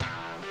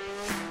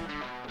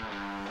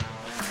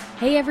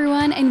Hey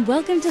everyone, and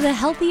welcome to the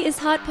Healthy is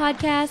Hot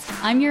podcast.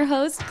 I'm your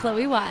host,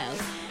 Chloe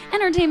Wild.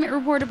 Entertainment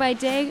reporter by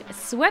day,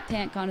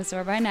 sweatpant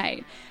connoisseur by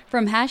night.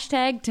 From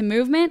hashtag to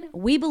movement,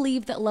 we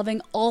believe that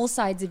loving all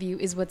sides of you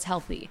is what's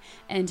healthy,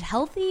 and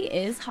healthy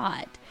is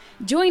hot.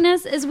 Join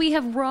us as we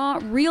have raw,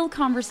 real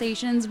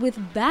conversations with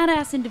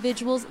badass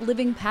individuals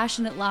living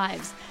passionate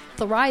lives,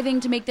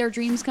 thriving to make their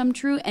dreams come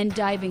true, and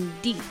diving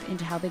deep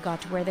into how they got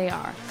to where they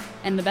are.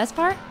 And the best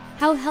part?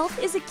 How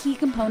health is a key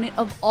component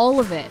of all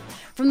of it.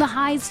 From the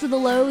highs to the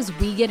lows,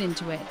 we get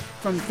into it.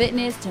 From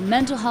fitness to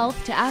mental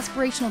health to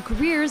aspirational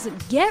careers,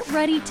 get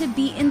ready to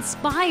be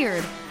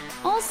inspired.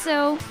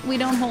 Also, we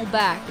don't hold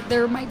back.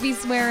 There might be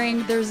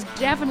swearing, there's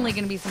definitely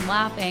going to be some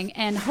laughing,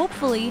 and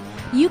hopefully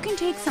you can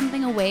take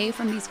something away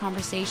from these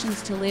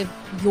conversations to live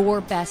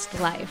your best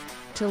life,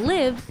 to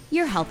live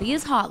your Healthy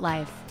is Hot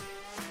life.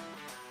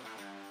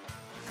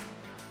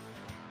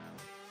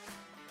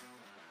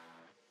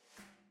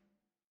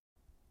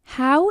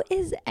 How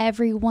is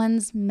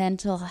everyone's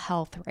mental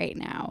health right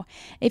now?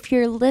 If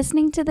you're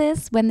listening to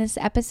this when this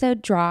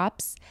episode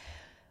drops,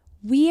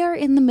 we are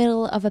in the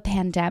middle of a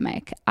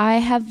pandemic. I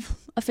have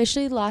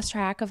officially lost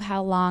track of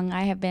how long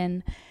I have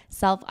been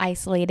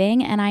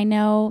self-isolating, and I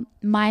know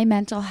my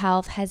mental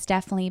health has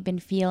definitely been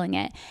feeling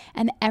it.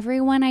 And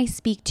everyone I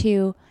speak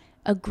to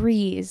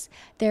agrees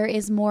there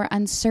is more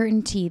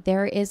uncertainty,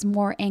 there is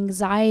more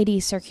anxiety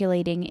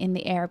circulating in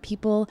the air.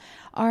 People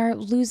are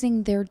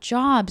losing their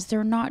jobs.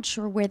 They're not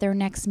sure where their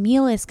next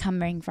meal is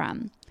coming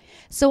from.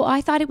 So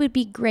I thought it would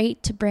be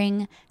great to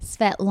bring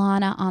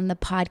Svetlana on the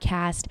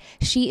podcast.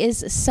 She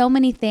is so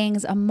many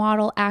things: a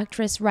model,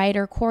 actress,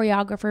 writer,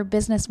 choreographer,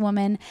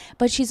 businesswoman,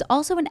 but she's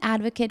also an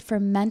advocate for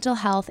mental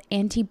health,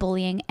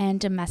 anti-bullying, and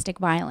domestic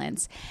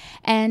violence.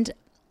 And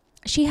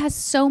she has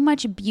so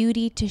much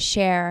beauty to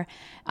share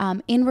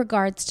in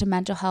regards to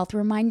mental health,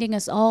 reminding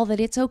us all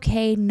that it's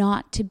okay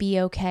not to be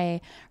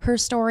okay. Her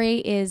story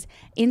is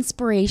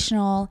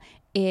inspirational.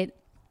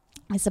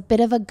 It's a bit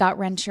of a gut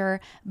wrencher,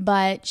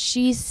 but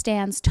she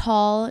stands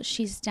tall,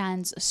 she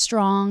stands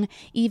strong,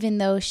 even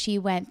though she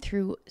went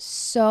through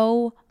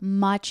so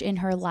much in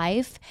her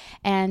life.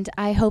 And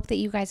I hope that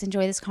you guys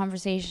enjoy this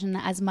conversation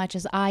as much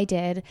as I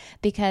did,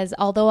 because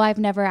although I've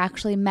never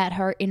actually met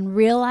her in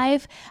real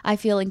life, I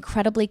feel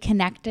incredibly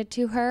connected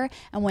to her.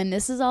 And when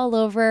this is all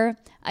over,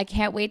 I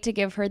can't wait to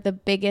give her the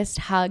biggest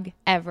hug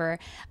ever.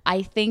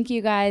 I think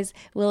you guys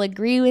will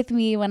agree with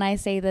me when I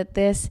say that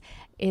this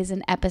is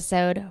an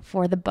episode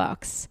for the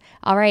books.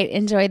 All right,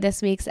 enjoy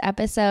this week's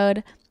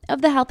episode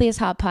of the Healthy is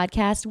Hot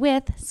podcast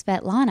with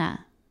Svetlana.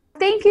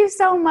 Thank you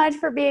so much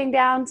for being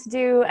down to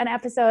do an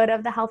episode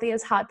of the Healthy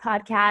is Hot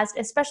podcast,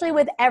 especially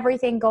with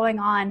everything going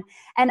on.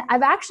 And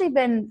I've actually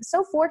been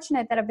so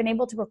fortunate that I've been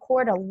able to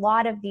record a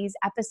lot of these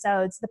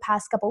episodes the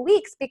past couple of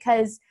weeks,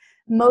 because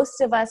most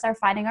of us are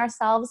finding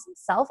ourselves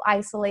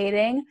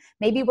self-isolating.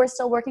 Maybe we're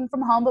still working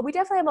from home, but we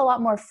definitely have a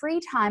lot more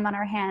free time on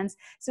our hands.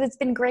 So it's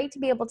been great to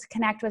be able to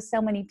connect with so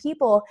many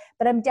people,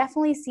 but I'm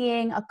definitely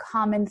seeing a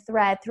common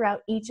thread throughout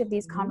each of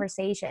these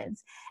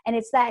conversations. And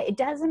it's that it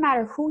doesn't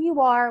matter who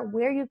you are,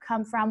 where you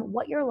come from,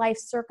 what your life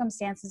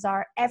circumstances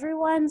are,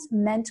 everyone's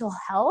mental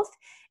health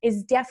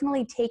is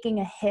definitely taking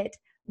a hit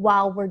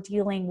while we're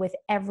dealing with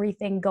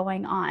everything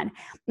going on.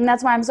 And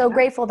that's why I'm so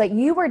grateful that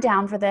you were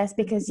down for this,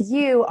 because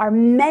you are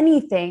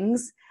many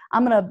things.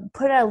 I'm going to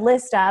put a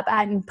list up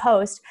and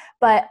post,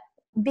 but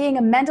being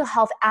a mental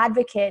health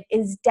advocate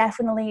is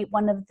definitely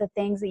one of the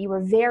things that you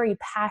were very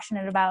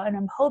passionate about. And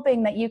I'm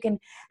hoping that you can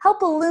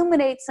help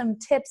illuminate some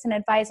tips and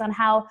advice on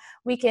how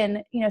we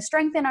can,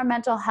 strengthen our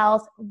mental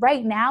health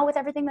right now with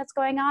everything that's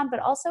going on, but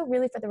also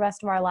really for the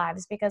rest of our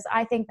lives, because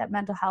I think that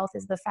mental health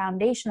is the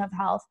foundation of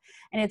health.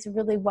 And it's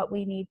really what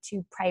we need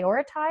to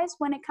prioritize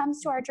when it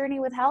comes to our journey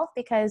with health,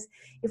 because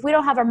if we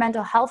don't have our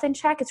mental health in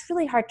check, it's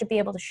really hard to be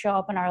able to show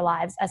up in our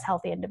lives as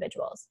healthy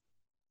individuals.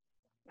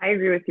 I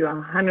agree with you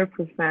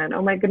 100%.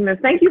 Oh my goodness.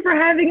 Thank you for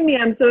having me.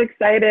 I'm so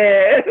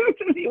excited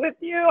to be with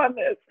you on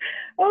this.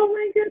 Oh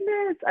my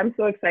goodness. I'm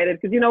so excited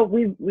because,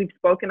 we've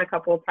spoken a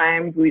couple of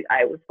times.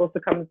 I was supposed to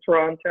come to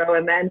Toronto,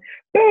 and then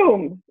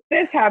boom,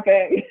 this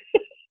happened.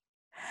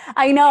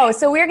 I know.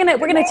 So we're gonna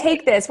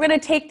take this. We're gonna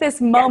take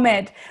this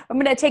moment. I'm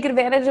gonna take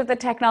advantage of the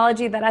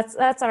technology that's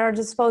at our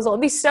disposal.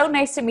 It'd be so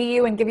nice to meet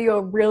you and give you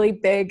a really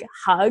big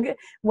hug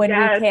when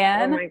we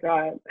can. Oh my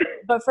God.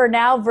 But for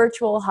now,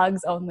 virtual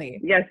hugs only.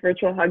 Yes,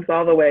 virtual hugs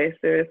all the way.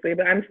 Seriously.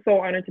 But I'm so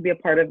honored to be a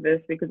part of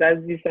this, because as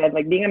you said,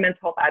 being a mental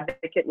health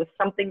advocate was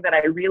something that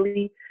I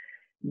really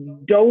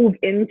dove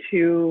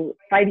into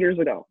 5 years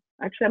ago.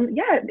 Actually,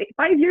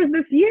 5 years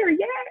this year.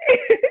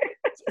 Yay.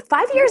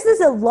 5 years is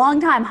a long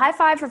time. High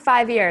five for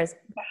 5 years.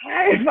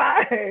 High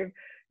five.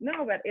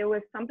 No, but it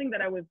was something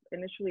that I was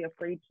initially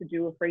afraid to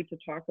do, afraid to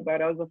talk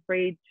about. I was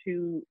afraid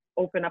to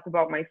open up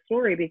about my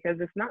story, because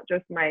it's not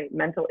just my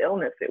mental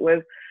illness. It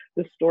was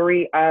the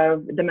story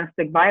of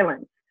domestic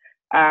violence.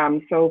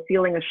 So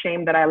feeling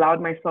ashamed that I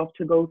allowed myself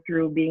to go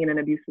through being in an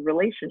abusive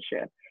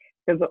relationship.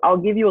 Because I'll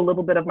give you a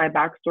little bit of my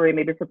backstory,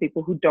 maybe for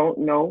people who don't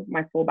know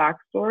my full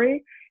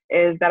backstory.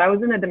 is that I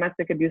was in a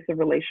domestic abusive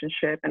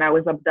relationship and I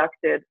was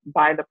abducted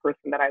by the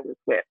person that I was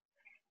with.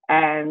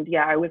 And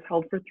yeah, I was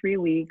held for 3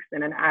 weeks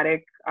in an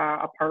attic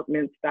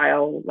apartment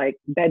style, like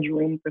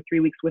bedroom for 3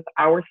 weeks with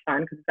our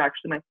son, because it's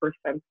actually my first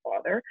son's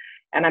father.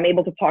 And I'm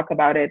able to talk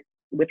about it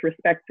with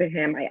respect to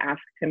him. I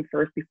asked him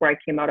first before I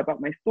came out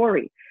about my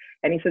story.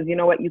 And he says, you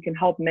know what, you can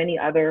help many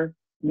other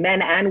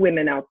men and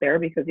women out there,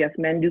 because yes,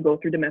 men do go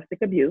through domestic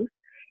abuse.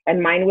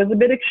 And mine was a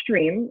bit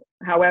extreme.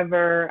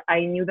 However,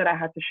 I knew that I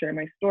had to share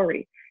my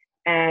story.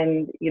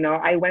 And, you know,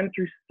 I went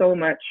through so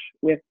much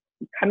with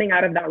coming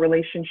out of that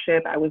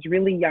relationship. I was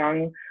really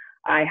young.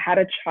 I had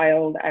a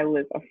child. I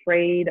was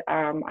afraid.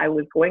 I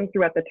was going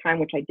through at the time,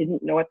 which I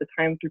didn't know at the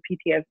time, through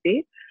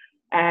PTSD.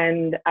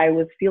 And I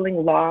was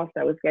feeling lost.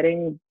 I was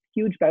getting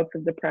huge bouts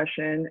of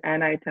depression,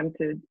 and I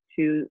attempted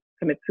to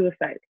commit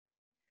suicide.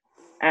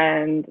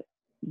 And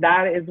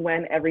that is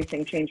when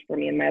everything changed for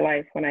me in my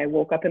life. When I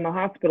woke up in the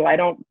hospital,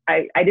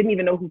 I didn't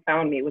even know who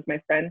found me. It was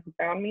my friend who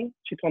found me.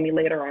 She told me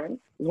later on. It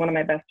was one of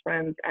my best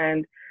friends.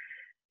 And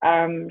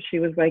she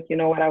was like, you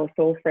know what, I was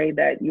so afraid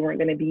that you weren't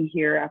going to be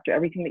here after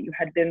everything that you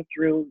had been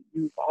through.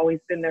 You've always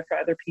been there for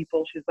other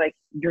people. She's like,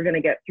 you're going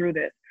to get through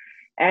this.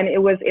 And it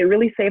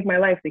really saved my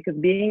life, because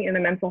being in a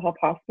mental health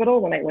hospital,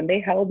 when they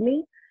held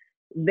me,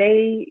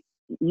 they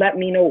let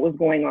me know what was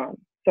going on.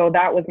 So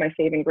that was my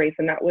saving grace.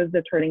 And that was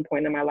the turning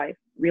point in my life,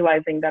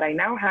 realizing that I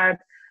now had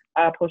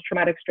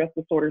post-traumatic stress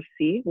disorder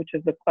C, which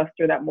is the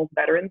cluster that most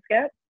veterans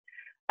get.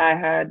 I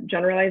had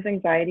generalized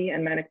anxiety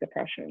and manic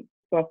depression.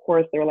 So of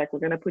course they were like, we're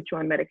going to put you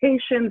on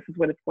medication. This is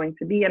what it's going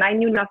to be. And I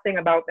knew nothing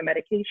about the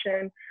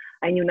medication.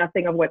 I knew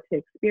nothing of what to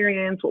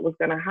experience, what was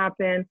going to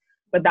happen.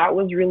 But that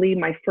was really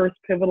my first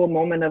pivotal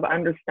moment of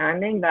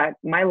understanding that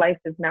my life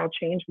has now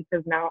changed,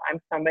 because now I'm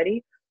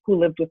somebody who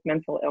lived with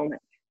mental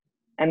illness.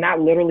 And that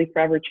literally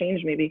forever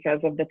changed me because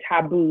of the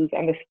taboos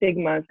and the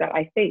stigmas that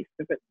I faced.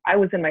 Because I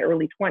was in my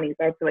early 20s.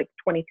 I was like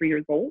 23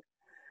 years old.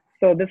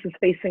 So this is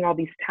facing all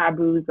these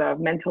taboos of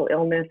mental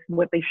illness,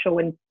 what they show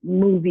in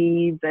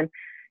movies, and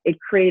it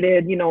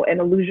created, you know, an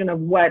illusion of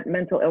what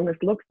mental illness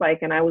looks like.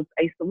 And I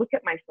used to look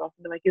at myself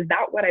and be like, is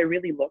that what I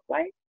really look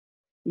like?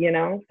 You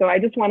know? So I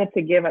just wanted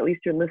to give at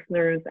least your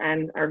listeners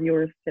and our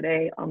viewers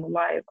today on the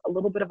live a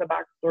little bit of a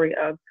backstory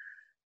of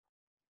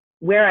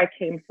where I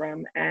came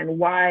from and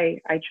why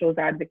I chose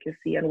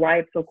advocacy and why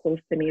it's so close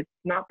to me. It's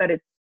not that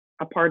it's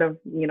a part of,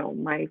 you know,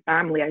 my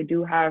family. I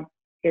do have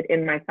it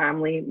in my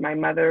family. My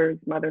mother's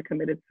mother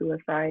committed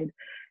suicide,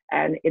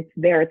 and it's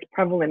there. It's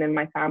prevalent in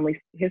my family's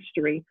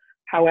history.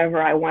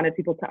 However, I wanted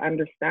people to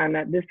understand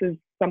that this is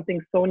something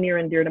so near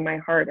and dear to my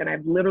heart. And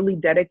I've literally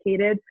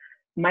dedicated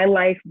my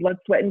life, blood,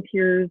 sweat, and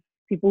tears.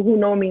 People who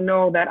know me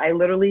know that I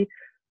literally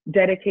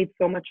dedicate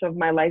so much of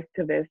my life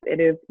to this. It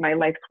is my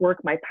life's work,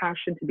 my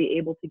passion to be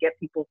able to get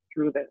people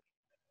through this,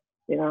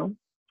 you know?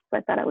 So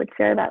I thought I would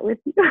share that with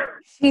you.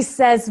 She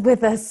says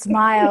with a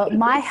smile,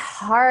 my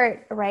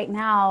heart right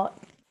now,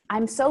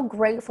 I'm so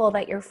grateful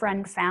that your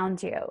friend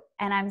found you.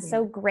 And I'm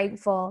so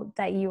grateful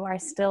that you are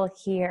still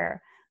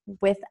here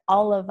with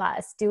all of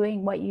us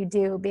doing what you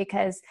do,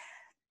 because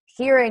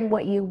hearing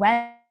what you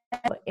went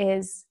through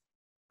is,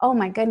 oh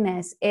my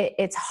goodness,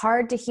 it's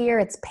hard to hear,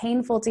 it's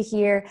painful to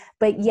hear,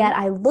 but yet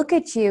I look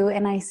at you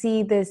and I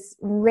see this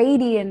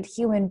radiant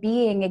human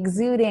being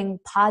exuding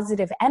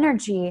positive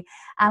energy.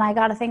 And I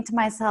got to think to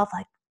myself,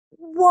 like,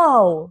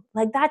 whoa,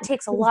 like that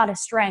takes a lot of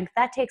strength.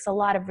 That takes a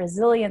lot of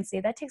resiliency.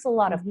 That takes a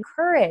lot of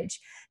courage,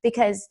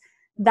 because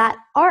that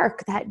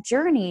arc, that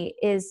journey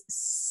is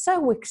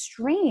so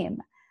extreme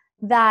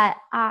that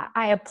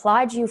I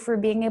applaud you for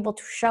being able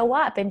to show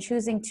up and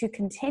choosing to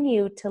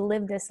continue to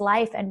live this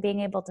life and being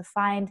able to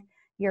find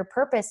your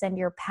purpose and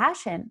your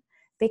passion.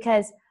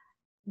 Because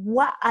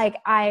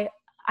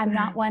I'm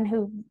not one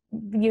who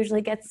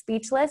usually gets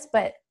speechless,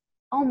 but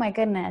oh my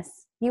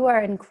goodness, you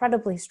are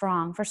incredibly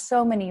strong for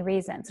so many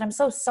reasons. And I'm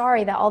so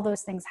sorry that all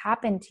those things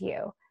happened to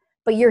you,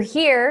 but you're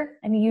here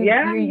and you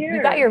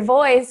got your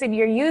voice and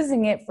you're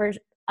using it for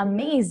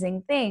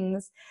amazing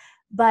things.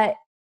 But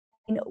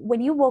you know,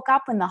 when you woke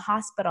up in the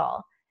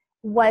hospital,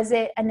 was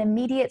it an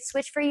immediate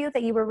switch for you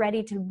that you were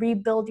ready to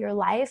rebuild your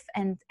life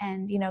and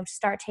you know,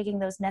 start taking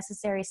those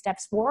necessary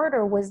steps forward,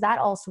 or was that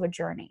also a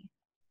journey?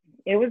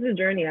 It was a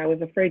journey. I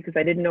was afraid because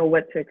I didn't know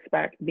what to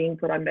expect. Being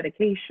put on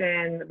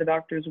medication, the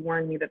doctors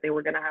warned me that they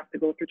were going to have to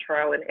go through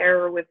trial and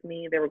error with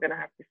me. They were going to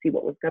have to see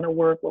what was going to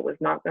work, what was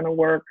not going to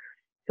work.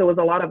 So it was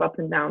a lot of up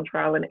and down,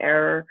 trial and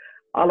error.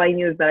 All I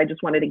knew is that I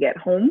just wanted to get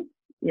home,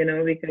 you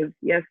know, because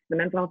yes, the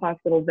mental health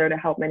hospital is there to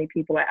help many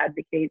people. I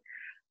advocate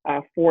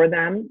for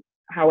them.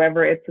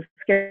 However, it's a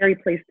scary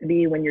place to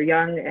be when you're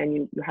young and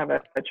you have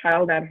a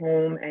child at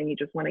home and you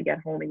just want to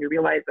get home and you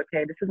realize,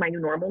 okay, this is my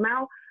new normal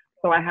now.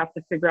 So I have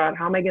to figure out,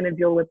 how am I going to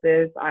deal with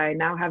this? I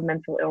now have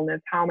mental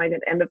illness. How am I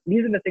going to, and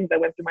these are the things that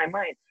went through my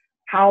mind.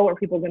 How are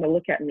people going to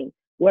look at me?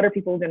 What are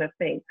people going to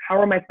think? How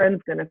are my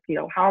friends going to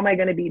feel? How am I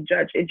going to be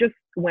judged? It just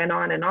went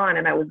on. And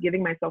I was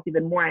giving myself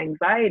even more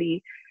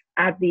anxiety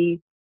at the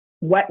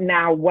what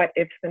now, what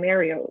if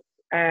scenarios.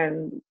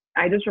 And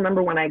I just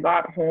remember when I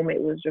got home,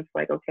 it was just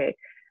like, okay,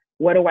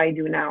 what do I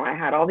do now? I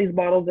had all these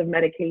bottles of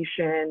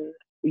medication,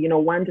 you know,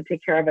 one to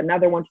take care of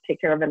another one, to take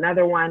care of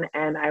another one.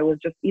 And I was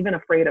just even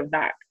afraid of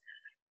that.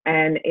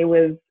 And it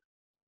was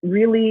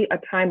really a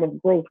time of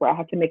growth where I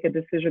had to make a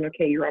decision.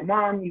 Okay, you're a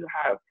mom, you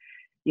have,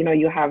 you know,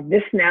 you have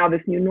this now,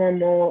 this new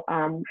normal.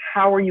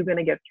 How are you going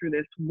to get through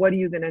this? What are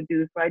you going to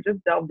do? So I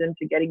just delved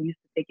into getting used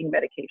to taking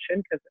medication,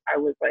 because I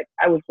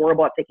was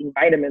horrible at taking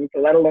vitamins,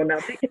 so let alone now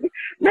taking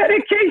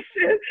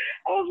medication.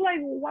 I was like,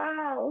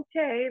 wow,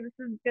 okay, this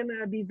is going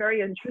to be very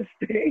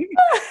interesting.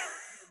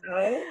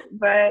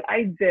 But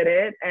I did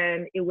it,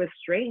 and it was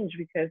strange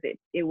because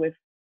it was,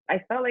 I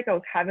felt like I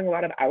was having a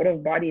lot of out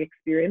of body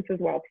experiences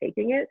while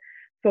taking it.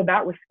 So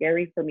that was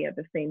scary for me at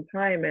the same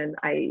time. And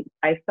I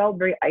felt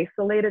very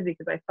isolated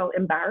because I felt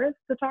embarrassed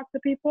to talk to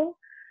people.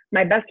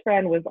 My best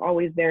friend was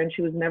always there and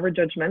she was never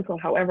judgmental.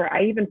 However,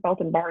 I even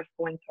felt embarrassed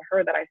going to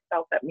her, that I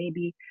felt that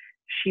maybe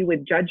she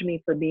would judge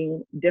me for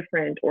being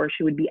different, or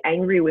she would be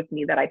angry with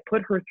me that I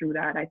put her through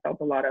that. I felt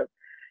a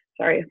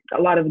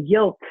lot of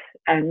guilt,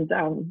 and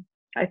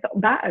I felt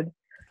bad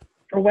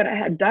for what I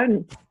had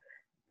done.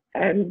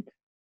 And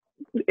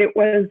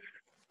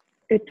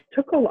it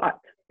took a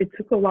lot. It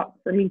took a lot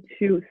for me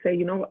to say,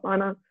 you know what,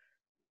 Lana,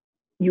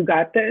 you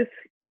got this.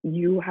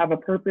 You have a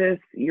purpose.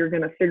 You're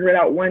going to figure it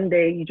out one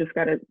day. You just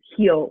got to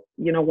heal,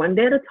 you know, one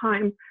day at a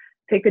time.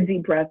 Take a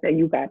deep breath, and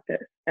you got this.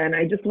 And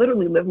I just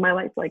literally lived my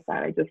life like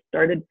that. I just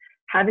started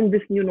having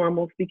this new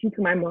normal, speaking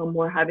to my mom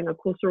more, having a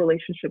closer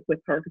relationship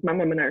with her, because my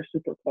mom and I are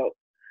super close,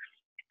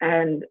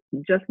 and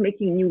just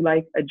making new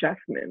life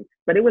adjustments.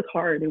 But it was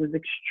hard. It was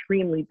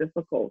extremely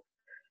difficult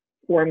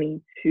for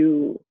me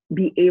to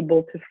be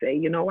able to say,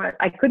 you know what,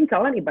 I couldn't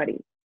tell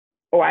anybody,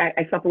 oh, I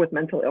suffer with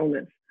mental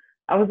illness.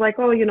 I was like,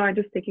 oh, you know, I'm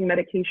just taking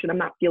medication, I'm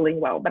not feeling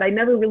well. But I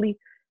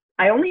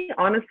only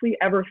honestly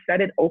ever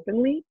said it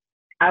openly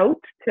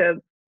out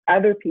to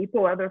other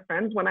people, other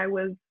friends, when I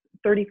was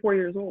 34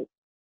 years old.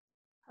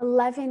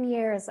 11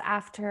 years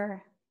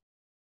after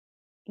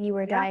you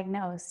were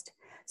diagnosed.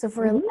 So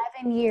for 11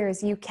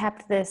 years, you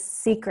kept this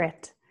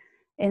secret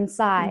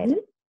inside.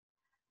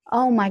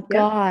 Oh my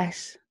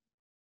gosh.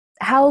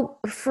 How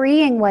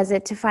freeing was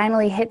it to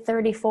finally hit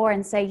 34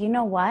 and say, you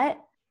know what?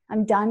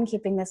 I'm done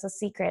keeping this a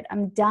secret.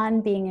 I'm done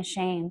being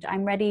ashamed.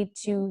 I'm ready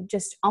to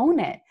just own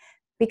it.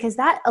 Because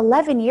that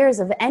 11 years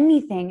of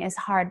anything is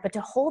hard, but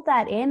to hold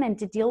that in and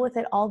to deal with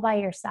it all by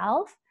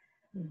yourself.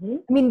 I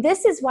mean,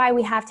 this is why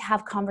we have to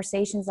have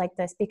conversations like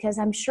this, because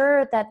I'm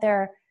sure that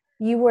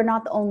you were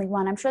not the only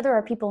one. I'm sure there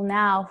are people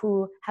now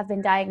who have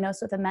been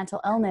diagnosed with a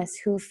mental illness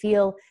who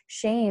feel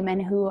shame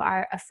and who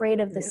are afraid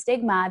of the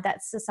stigma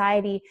that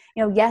society,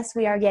 you know, yes,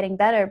 we are getting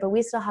better, but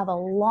we still have a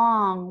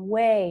long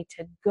way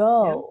to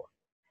go.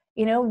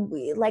 You know,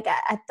 like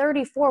at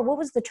 34, what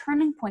was the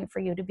turning point for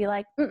you to be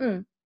like,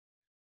 I'm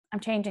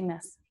changing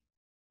this?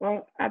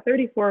 Well, at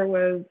 34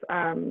 was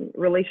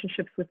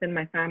relationships within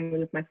my family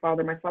with my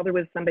father. My father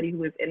was somebody who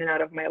was in and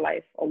out of my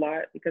life a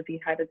lot because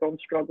he had his own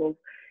struggles.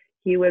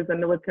 He was a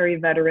military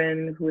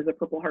veteran who was a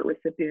Purple Heart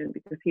recipient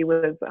because he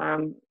was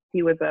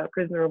a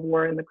prisoner of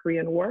war in the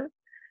Korean War.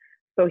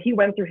 So he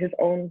went through his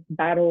own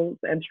battles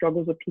and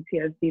struggles with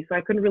PTSD. So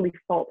I couldn't really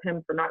fault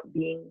him for not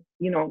being,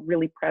 you know,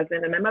 really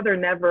present. And my mother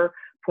never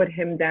put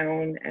him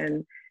down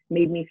and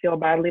made me feel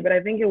badly. But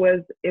I think it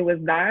was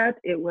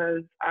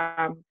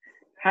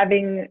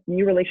having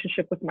new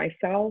relationship with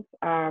myself,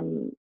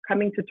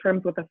 coming to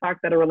terms with the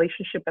fact that a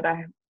relationship that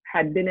I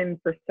had been in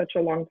for such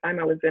a long time,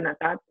 I was in at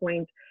that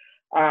point,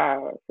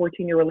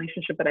 14-year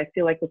relationship that I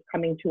feel like was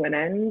coming to an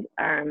end.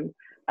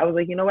 I was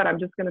like, you know what, I'm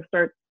just going to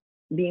start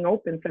being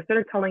open. So I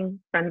started telling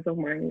friends of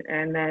mine,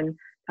 and then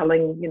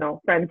telling, you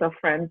know, friends of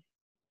friends.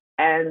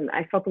 And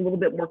I felt a little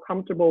bit more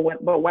comfortable.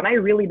 But when I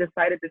really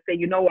decided to say,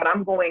 you know what,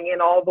 I'm going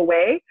in all the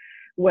way,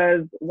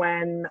 was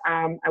when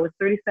I was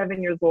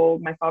 37 years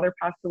old. My father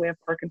passed away of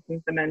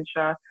Parkinson's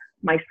dementia.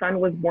 My son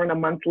was born a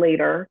month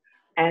later.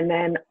 And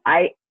then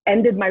I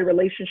ended my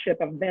relationship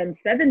of then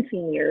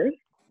 17 years.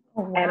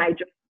 Oh, wow. And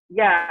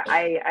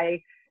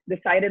I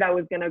decided I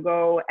was going to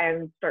go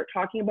and start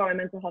talking about my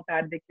mental health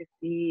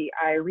advocacy.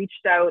 I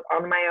reached out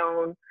on my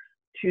own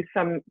to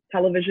some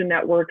television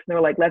networks, and they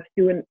were like, let's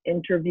do an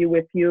interview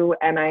with you.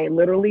 And I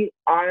literally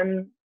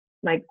on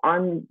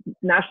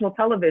national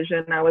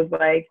television, I was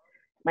like,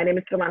 my name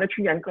is Svetlana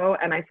Chernienko,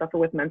 and I suffer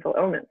with mental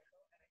illness.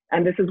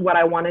 And this is what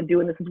I want to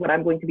do, and this is what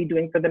I'm going to be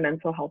doing for the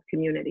mental health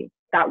community.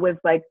 That was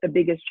like the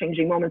biggest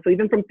changing moment. So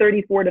even from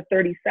 34 to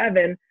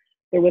 37,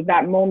 there was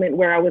that moment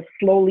where I was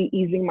slowly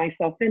easing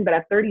myself in. But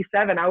at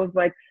 37, I was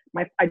like,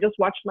 I just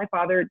watched my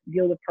father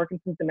deal with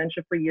Parkinson's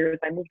dementia for years.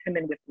 I moved him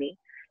in with me.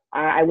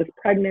 I was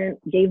pregnant,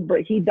 gave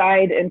birth. He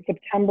died in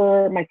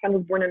September. My son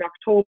was born in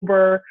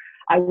October.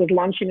 I was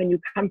launching a new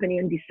company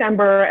in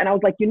December. And I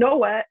was like, you know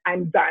what?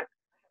 I'm done.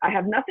 I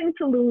have nothing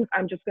to lose.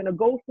 I'm just going to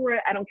go for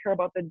it. I don't care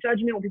about the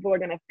judgment, what people are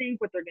going to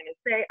think, what they're going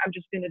to say. I'm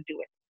just going to do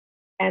it.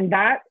 And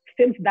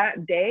since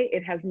that day,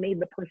 it has made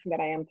the person that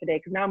I am today.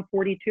 Because now I'm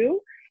 42,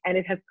 and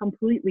it has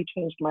completely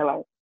changed my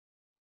life.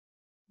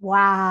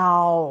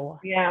 Wow.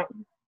 Yeah.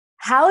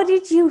 How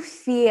did you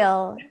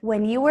feel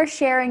when you were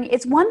sharing?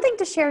 It's one thing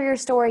to share your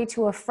story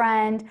to a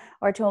friend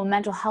or to a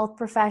mental health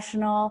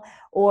professional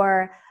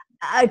or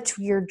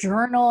to your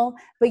journal,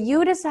 but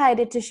you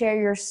decided to share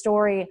your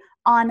story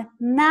on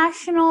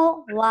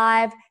national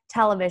live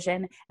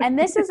television. And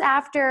this is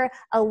after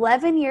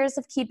 11 years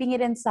of keeping it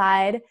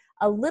inside,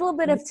 a little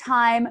bit of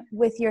time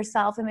with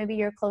yourself and maybe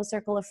your close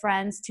circle of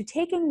friends to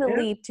taking the Yeah.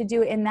 leap to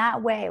do it in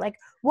that way. Like,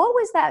 what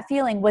was that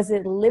feeling? Was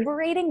it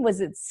liberating? Was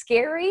it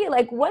scary?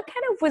 Like, what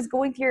kind of was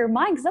going through your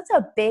mind? Because that's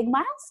a big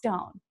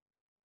milestone.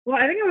 Well,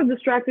 I think I was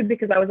distracted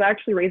because I was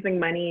actually raising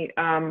money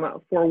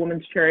for a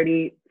women's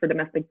charity for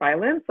domestic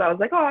violence. So I was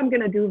like, oh, I'm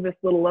going to do this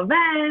little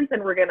event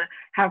and we're going to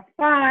have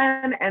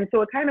fun. And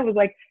so it kind of was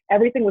like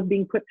everything was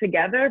being put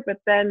together, but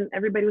then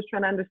everybody was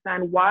trying to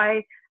understand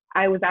why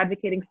I was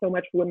advocating so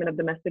much for women of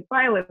domestic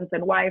violence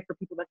and why for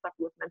people that suffer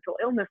with mental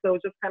illness. So it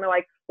was just kind of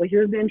like, well,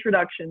 here's the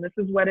introduction. This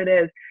is what it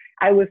is.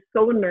 I was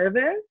so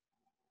nervous,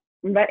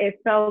 but it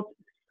felt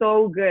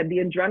so good. The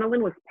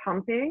adrenaline was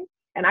pumping.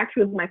 And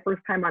actually, it was my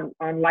first time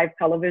on live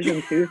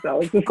television too. So I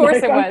was just Of course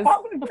like, it was.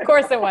 Of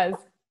course it was.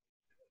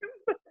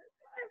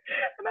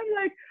 And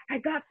I'm like, I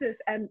got this.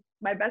 And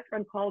my best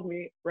friend called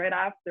me right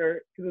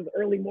after because it was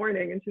early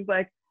morning, and she's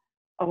like,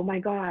 oh my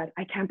God,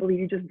 I can't believe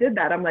you just did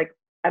that. I'm like,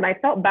 and I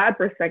felt bad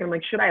for a second. I'm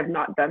like, should I have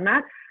not done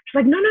that? She's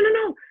like, no, no, no,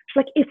 no. She's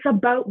like, it's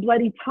about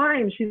bloody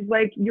time. She's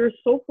like, you're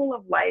so full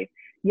of life.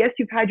 Yes,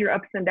 you've had your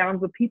ups and downs,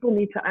 but people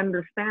need to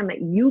understand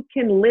that you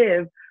can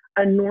live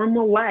a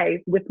normal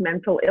life with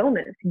mental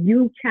illness.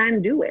 You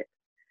can do it.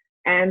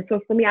 And so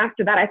for me,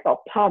 after that, I felt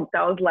pumped.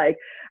 I was like,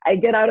 I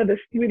get out of the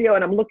studio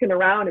and I'm looking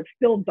around. It's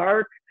still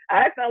dark.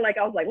 I felt like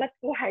I was like, let's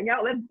go hang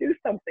out. Let's do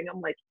something.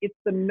 I'm like, it's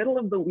the middle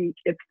of the week.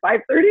 It's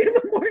 5:30 in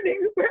the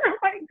morning. Where am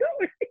I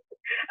going?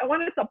 I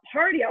wanted to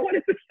party. I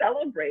wanted to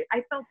celebrate.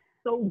 I felt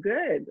so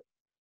good.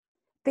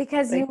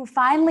 Because Like, you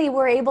finally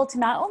were able to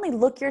not only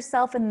look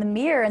yourself in the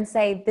mirror and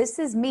say, this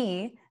is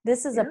me,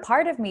 this is a yeah,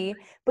 part of me,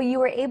 but you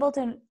were able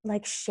to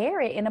like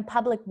share it in a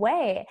public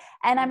way.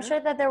 And I'm yeah, sure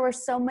that there were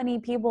so many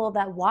people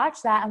that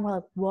watched that and were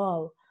like,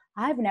 whoa,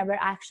 I've never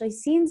actually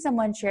seen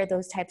someone share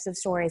those types of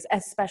stories,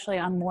 especially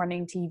on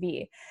morning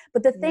TV.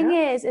 But the thing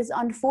yeah, is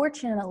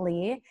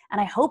unfortunately,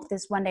 and I hope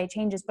this one day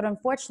changes, but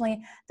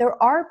unfortunately,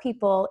 there are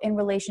people in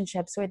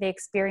relationships where they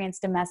experience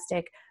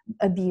domestic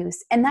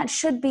abuse, and that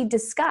should be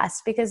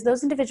discussed because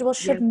those individuals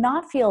should yes,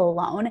 not feel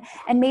alone,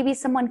 and maybe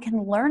someone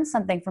can learn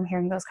something from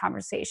hearing those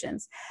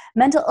conversations.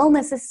 Mental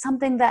illness is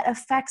something that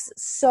affects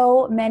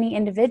so many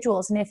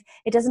individuals, and if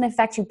it doesn't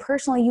affect you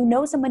personally, you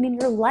know someone in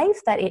your life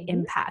that it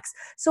mm-hmm, impacts.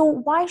 So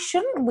why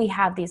shouldn't we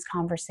have these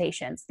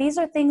conversations? These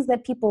are things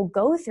that people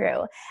go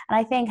through, and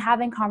I think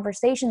having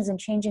conversations and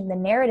changing the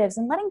narratives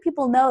and letting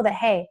people know that,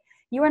 hey,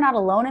 you are not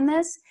alone in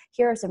this.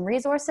 Here are some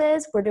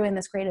resources. We're doing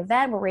this great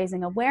event. We're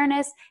raising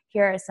awareness.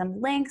 Here are some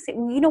links,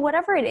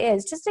 whatever it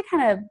is, just to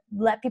kind of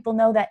let people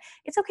know that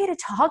it's okay to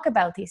talk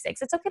about these things.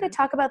 It's okay to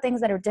talk about things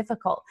that are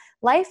difficult.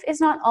 Life is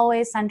not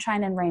always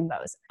sunshine and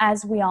rainbows,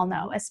 as we all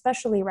know,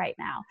 especially right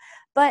now.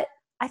 But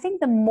I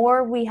think the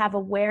more we have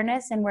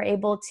awareness and we're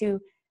able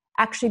to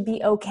actually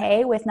be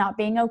okay with not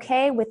being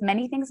okay with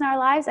many things in our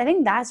lives, I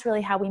think that's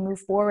really how we move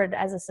forward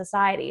as a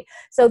society.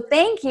 So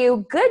thank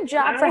you. Good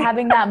job for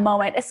having that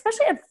moment,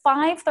 especially at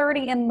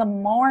 5:30 in the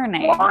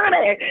morning.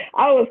 morning.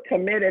 I was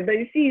committed. But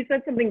you see, you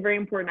said something very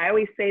important. I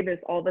always say this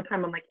all the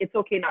time. I'm like, it's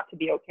okay not to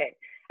be okay.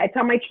 I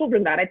tell my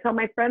children that. I tell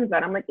my friends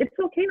that. I'm like, it's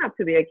okay not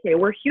to be okay.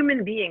 We're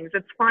human beings.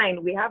 It's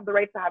fine. We have the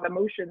right to have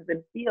emotions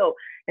and feel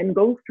and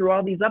go through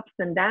all these ups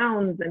and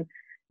downs. And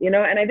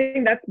I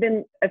think that's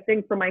been a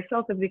thing for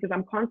myself is because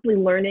I'm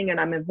constantly learning and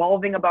I'm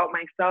evolving about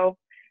myself.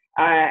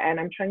 And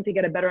I'm trying to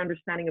get a better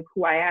understanding of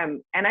who I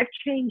am. And I've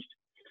changed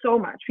so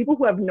much. People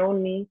who have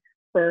known me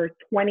for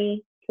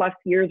 20 plus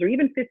years or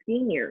even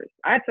 15 years.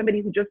 I had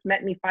somebody who just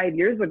met me 5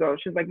 years ago.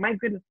 She's like, my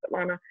goodness,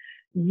 Svetlana,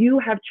 you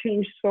have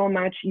changed so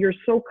much. You're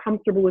so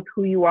comfortable with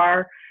who you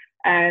are.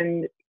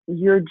 And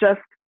you're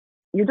just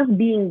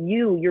being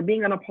you. You're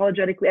being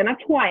unapologetically. And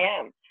that's who I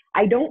am.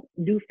 I don't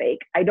do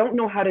fake. I don't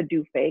know how to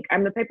do fake.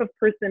 I'm the type of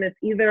person it's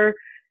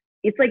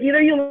like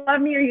either you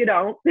love me or you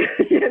don't,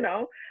 you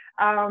know.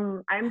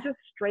 I'm just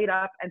straight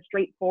up and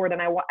straightforward,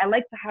 and I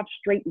like to have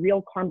straight,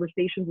 real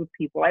conversations with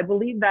people. I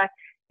believe that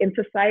in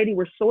society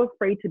we're so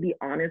afraid to be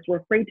honest. We're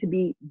afraid to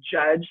be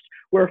judged.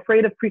 We're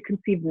afraid of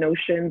preconceived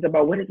notions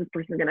about what is this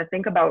person going to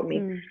think about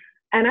me.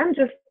 And I'm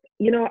just,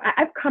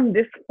 I've come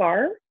this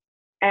far,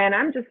 and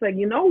I'm just like,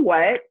 you know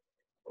what?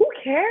 Who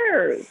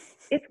cares?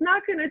 It's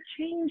not going to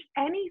change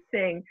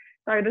anything.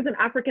 Sorry, there's an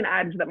African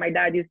adage that my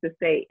dad used to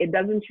say, it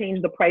doesn't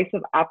change the price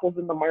of apples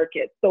in the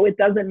market. So it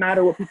doesn't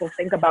matter what people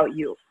think about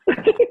you.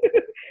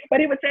 But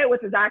he would say it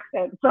with his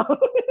accent. So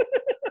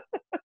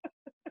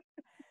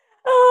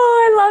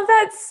Oh, I love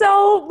that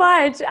so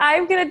much.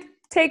 I'm going to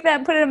take that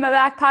and put it in my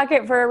back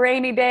pocket for a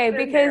rainy day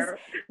because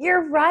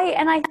you're right.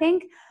 And I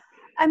think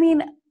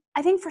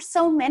for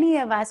so many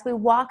of us, we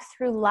walk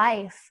through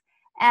life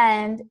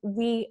and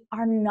we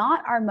are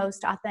not our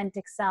most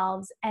authentic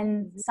selves.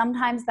 And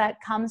sometimes that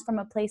comes from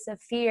a place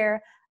of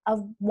fear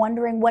of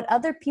wondering what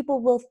other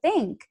people will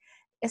think,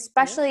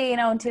 especially,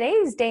 in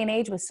today's day and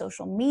age with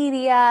social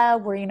media,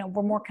 where,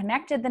 we're more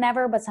connected than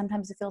ever, but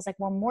sometimes it feels like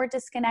we're more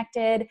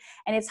disconnected.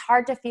 And it's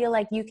hard to feel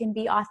like you can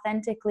be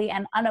authentically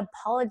and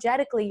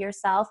unapologetically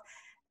yourself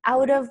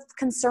out of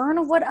concern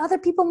of what other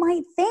people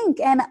might think.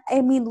 And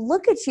I mean,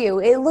 look at you.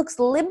 It looks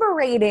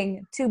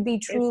liberating to be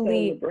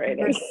truly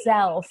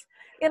yourself.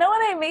 You know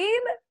what I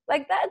mean?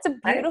 Like, that's a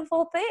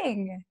beautiful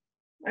thing.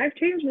 I've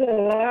changed a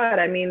lot.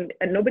 I mean,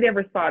 and nobody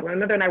ever thought. My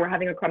mother and I were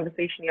having a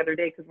conversation the other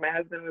day because my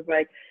husband was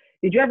like,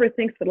 did you ever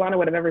think Svetlana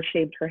would have ever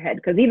shaved her head?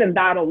 Because even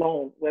that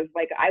alone was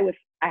like, I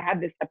had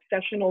this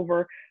obsession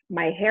over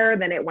my hair.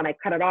 Then when I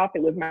cut it off,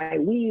 it was my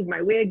weave,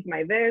 my wigs,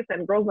 my this.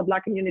 And girls in the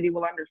Black community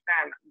will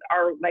understand.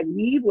 Our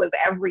weave was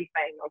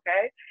everything,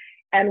 okay?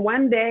 And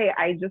one day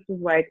I just was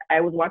like,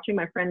 I was watching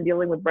my friend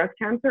dealing with breast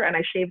cancer and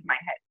I shaved my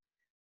head.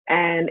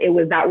 And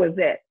that was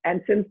it.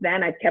 And since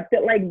then I've kept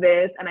it like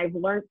this, and I've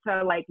learned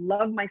to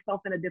love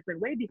myself in a different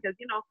way because,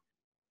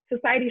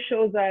 society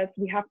shows us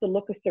we have to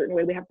look a certain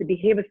way. We have to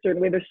behave a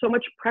certain way. There's so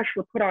much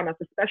pressure put on us,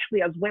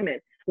 especially as women.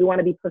 We want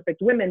to be perfect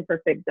women,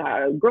 perfect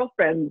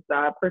girlfriends,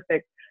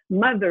 perfect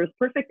mothers,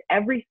 perfect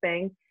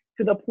everything,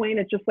 to the point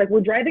it's just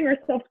we're driving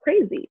ourselves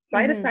crazy. So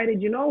I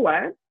decided, you know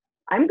what?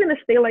 I'm going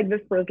to stay like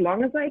this for as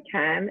long as I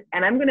can,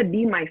 and I'm going to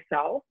be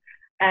myself.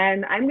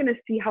 And I'm going to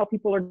see how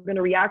people are going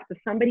to react to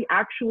somebody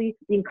actually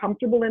being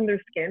comfortable in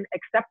their skin,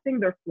 accepting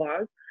their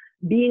flaws,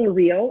 being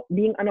real,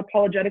 being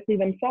unapologetically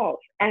themselves.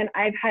 And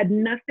I've had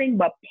nothing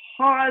but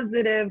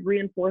positive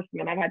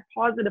reinforcement. I've had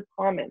positive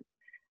comments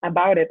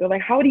about it. They're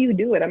like, how do you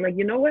do it? I'm like,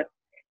 you know what?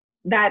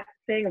 That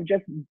thing of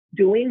just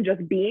doing,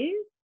 just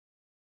being,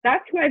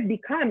 that's who I've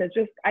become. It's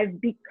just, I've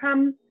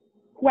become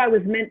who I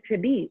was meant to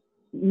be,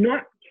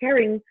 not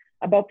caring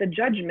about the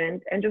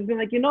judgment, and just being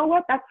like, you know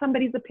what, that's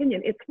somebody's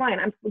opinion. It's fine.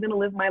 I'm still going to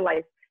live my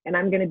life, and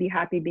I'm going to be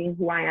happy being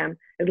who I am.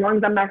 As long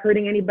as I'm not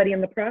hurting anybody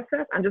in the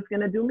process, I'm just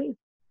going to do me.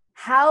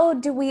 How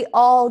do we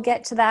all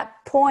get to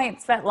that point,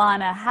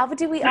 Svetlana? How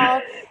do we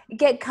all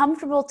get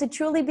comfortable to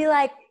truly be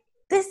like,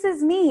 this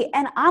is me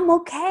and I'm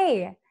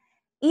okay?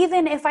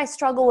 Even if I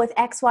struggle with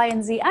X, Y,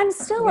 and Z, I'm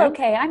still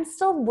okay. I'm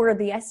still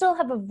worthy. I still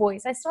have a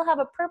voice. I still have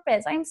a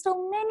purpose. I'm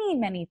still many,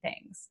 many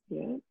things.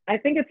 Yeah. I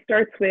think it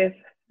starts with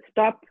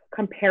stop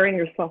comparing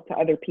yourself to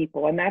other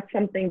people. And that's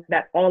something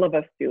that all of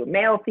us do.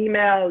 Male,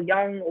 female,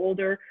 young,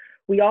 older.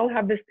 We all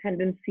have this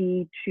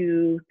tendency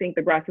to think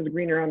the grass is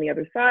greener on the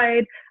other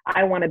side.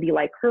 I want to be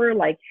like her,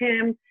 like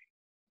him.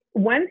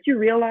 Once you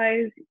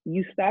realize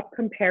you stop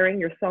comparing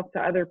yourself to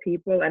other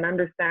people and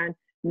understand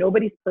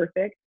nobody's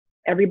perfect,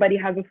 everybody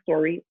has a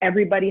story,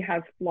 everybody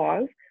has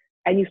flaws,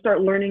 and you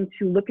start learning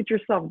to look at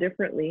yourself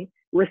differently,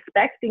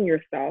 respecting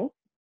yourself,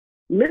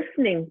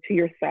 listening to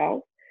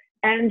yourself,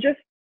 and just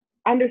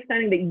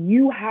understanding that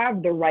you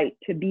have the right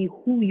to be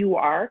who you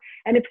are.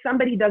 And if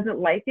somebody doesn't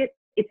like it,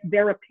 it's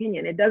their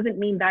opinion. It doesn't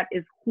mean that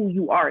is who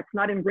you are. It's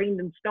not ingrained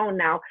in stone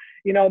now.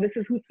 This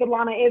is who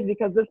Svetlana is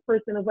because this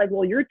person is like,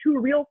 well, you're too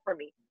real for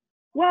me.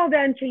 Well,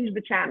 then change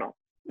the channel.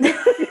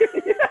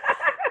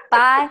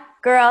 Bye,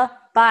 girl.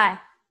 Bye.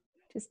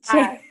 Just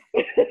change.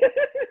 It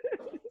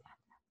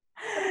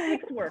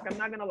takes work. I'm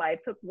not going to lie.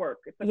 It took work.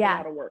 It took a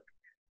lot of work.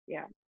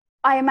 Yeah.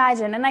 I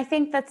imagine. And I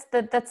think that's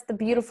the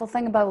beautiful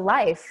thing about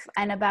life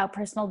and about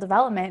personal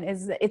development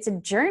is it's a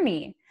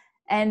journey,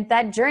 and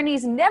that journey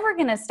is never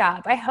going to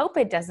stop. I hope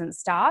it doesn't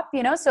stop,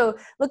 so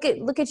look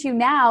at you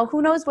now.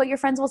 Who knows what your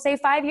friends will say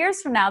 5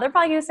 years from now? They're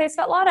probably going to say,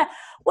 Svetlana,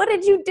 what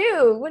did you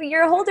do?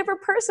 You're a whole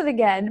different person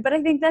again. But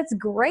I think that's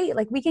great.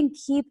 We can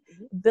keep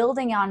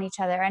building on each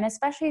other. And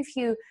especially if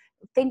you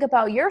think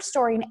about your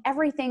story and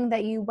everything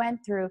that you went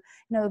through,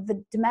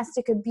 the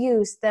domestic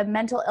abuse, the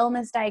mental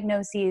illness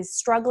diagnoses,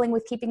 struggling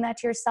with keeping that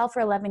to yourself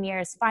for 11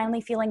 years, finally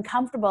feeling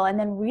comfortable, and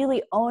then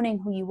really owning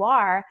who you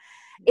are.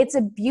 It's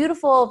a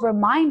beautiful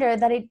reminder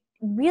that it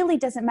really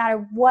doesn't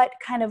matter what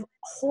kind of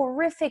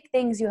horrific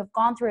things you have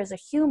gone through as a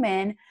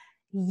human,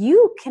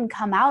 you can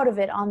come out of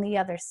it on the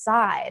other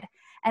side.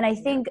 And I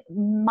think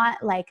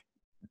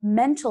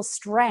mental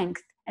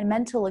strength and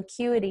mental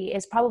acuity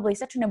is probably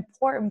such an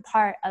important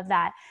part of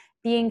that,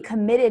 being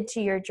committed to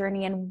your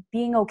journey and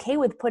being okay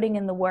with putting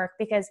in the work,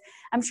 because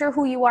I'm sure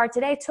who you are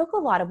today took a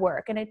lot of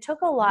work, and it took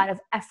a lot of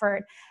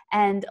effort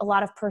and a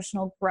lot of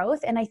personal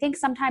growth. And I think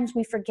sometimes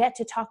we forget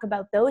to talk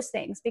about those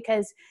things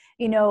because,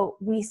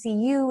 we see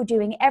you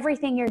doing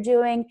everything you're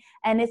doing,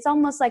 and it's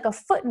almost like a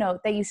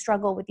footnote that you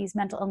struggle with these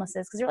mental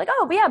illnesses because you're like,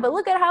 oh, yeah, but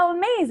look at how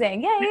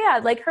amazing.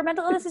 Yeah. Like her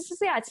mental illness is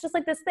just, it's just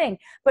like this thing.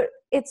 But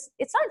it's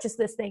not just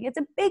this thing. It's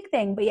a big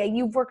thing. But yeah,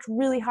 you've worked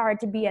really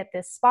hard to be at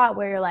this spot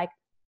where you're like,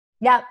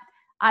 yep,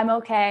 I'm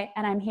okay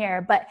and I'm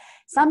here. But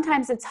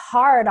sometimes it's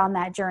hard on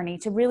that journey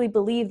to really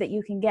believe that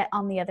you can get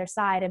on the other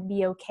side and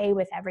be okay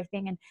with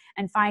everything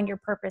and find your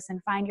purpose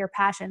and find your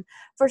passion.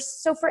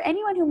 So for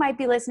anyone who might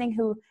be listening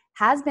who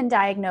has been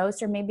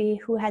diagnosed or maybe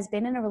who has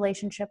been in a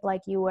relationship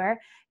like you were,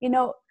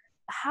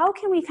 how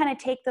can we kind of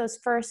take those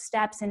first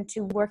steps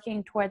into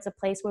working towards a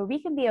place where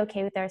we can be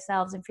okay with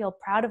ourselves and feel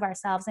proud of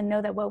ourselves and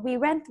know that what we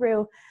went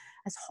through,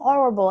 as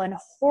horrible and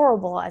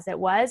horrible as it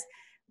was,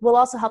 will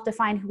also help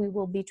define who we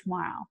will be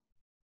tomorrow?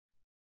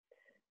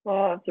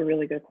 Well, that's a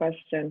really good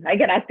question. I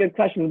get asked good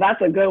questions.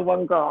 That's a good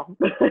one, girl.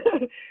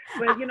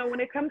 But you know, when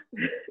it comes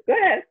to, go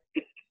ahead.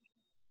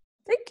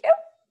 Thank you.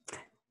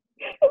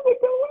 That's a good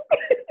one.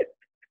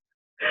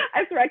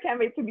 I swear I can't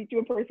wait to meet you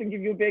in person,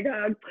 give you a big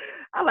hug.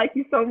 I like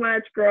you so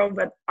much, girl.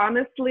 But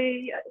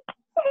honestly,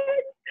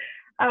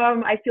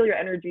 I feel your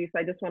energy, so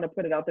I just want to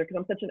put it out there because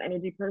I'm such an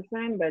energy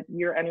person. But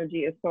your energy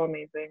is so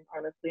amazing,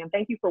 honestly, and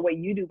thank you for what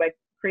you do by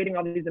creating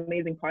all these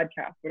amazing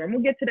podcasts. But I'm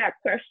gonna get to that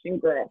question,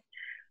 girl.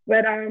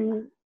 But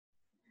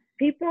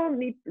people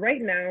need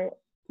right now.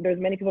 There's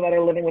many people that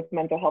are living with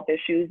mental health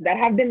issues that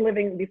have been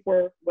living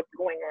before what's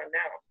going on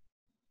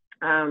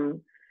now.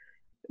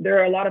 There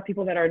are a lot of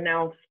people that are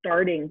now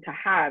starting to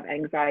have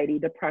anxiety,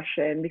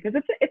 depression, because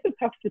it's a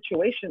tough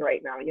situation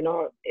right now. You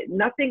know,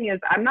 nothing is,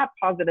 I'm not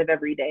positive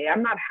every day.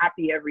 I'm not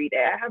happy every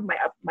day. I have my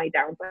ups, my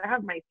downs. I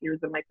have my fears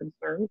and my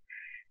concerns.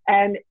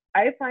 And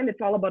I find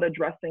it's all about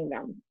addressing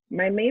them.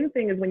 My main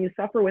thing is when you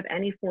suffer with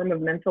any form of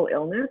mental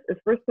illness is,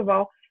 first of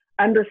all,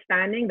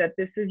 understanding that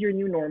this is your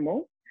new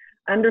normal,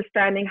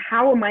 understanding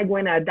how am I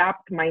going to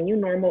adapt my new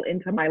normal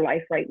into my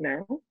life right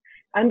now,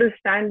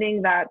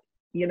 understanding that,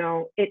 you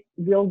know, it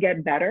will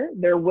get better.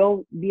 There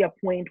will be a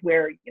point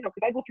where, you know,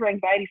 because I go through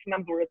anxiety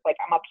sometimes where it's like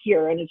I'm up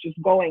here and it's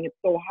just going, it's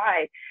so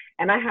high.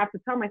 And I have to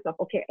tell myself,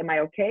 okay, am I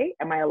okay?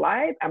 Am I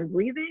alive? I'm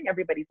breathing.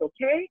 Everybody's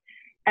okay.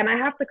 And I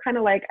have to kind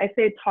of like, I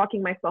say,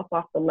 talking myself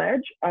off the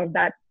ledge of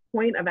that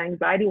point of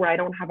anxiety where I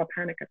don't have a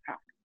panic attack,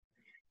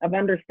 of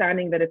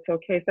understanding that it's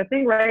okay. So I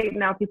think right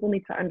now people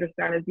need to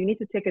understand is you need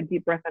to take a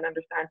deep breath and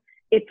understand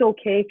it's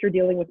okay if you're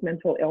dealing with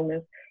mental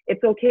illness.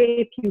 It's okay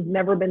if you've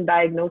never been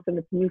diagnosed and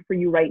it's new for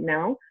you right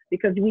now,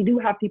 because we do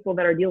have people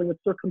that are dealing with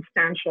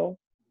circumstantial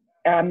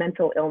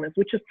mental illness,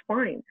 which is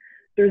fine.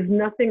 There's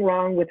nothing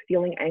wrong with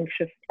feeling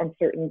anxious on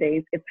certain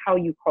days. It's how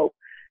you cope.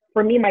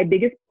 For me, my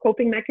biggest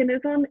coping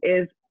mechanism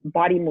is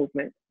body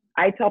movement.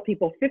 I tell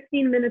people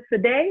 15 minutes a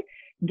day,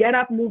 get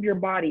up, move your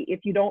body.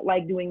 If you don't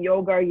like doing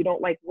yoga or you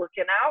don't like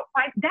working out,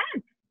 like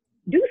dance,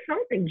 do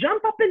something,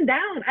 jump up and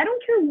down. I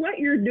don't care what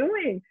you're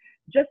doing.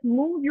 Just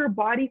move your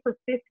body for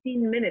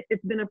 15 minutes.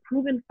 It's been a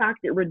proven fact.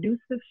 It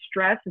reduces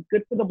stress. It's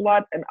good for the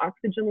blood and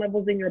oxygen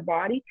levels in your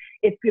body.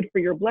 It's good for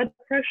your blood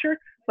pressure,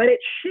 but it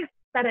shifts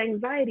that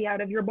anxiety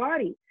out of your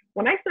body.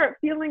 When I start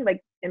feeling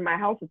like in my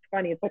house, it's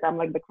funny. It's like I'm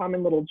like the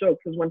common little joke,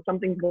 because when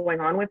something's going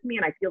on with me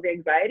and I feel the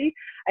anxiety,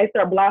 I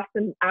start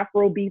blasting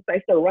Afro beats. I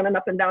start running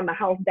up and down the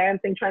house,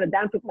 dancing, trying to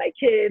dance with my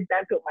kids,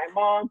 dance with my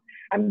mom.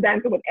 I'm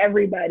dancing with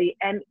everybody.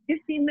 And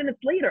 15 minutes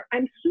later,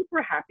 I'm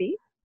super happy.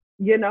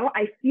 You know,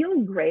 I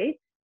feel great.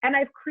 And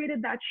I've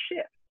created that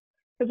shift,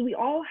 because we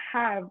all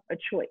have a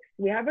choice.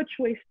 We have a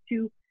choice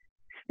to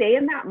stay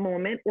in that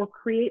moment or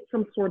create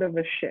some sort of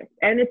a shift.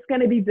 And it's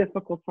going to be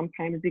difficult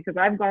sometimes, because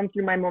I've gone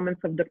through my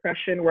moments of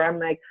depression where I'm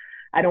like,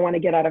 I don't want to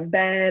get out of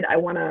bed. I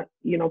want to,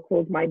 you know,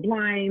 close my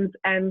blinds.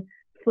 And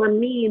for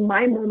me,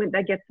 my moment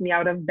that gets me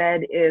out of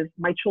bed is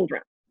my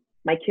children.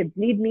 My kids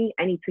need me.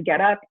 I need to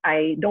get up.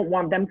 I don't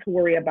want them to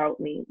worry about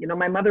me. You know,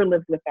 my mother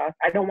lives with us.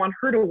 I don't want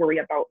her to worry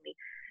about me.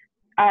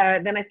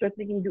 Then I start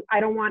thinking, I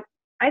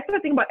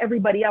start thinking about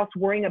everybody else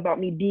worrying about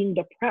me being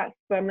depressed.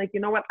 So I'm like, you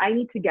know what? I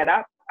need to get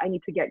up. I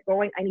need to get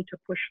going. I need to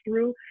push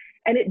through.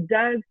 And it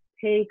does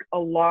take a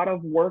lot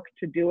of work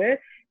to do it.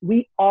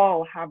 We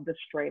all have the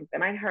strength.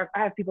 And I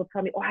have people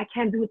tell me, oh, I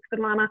can't do it,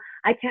 Svetlana.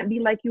 I can't be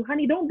like you.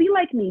 Honey, don't be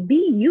like me.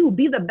 Be you.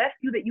 Be the best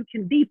you that you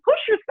can be. Push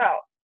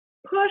yourself.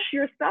 Push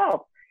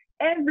yourself.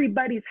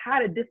 Everybody's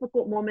had a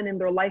difficult moment in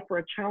their life or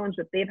a challenge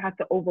that they've had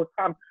to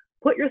overcome.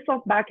 Put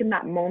yourself back in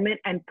that moment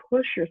and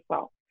push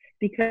yourself,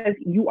 because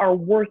you are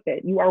worth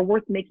it. You are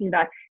worth making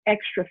that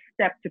extra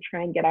step to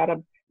try and get out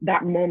of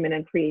that moment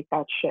and create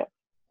that shift.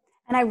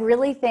 And I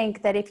really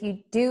think that if you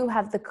do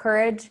have the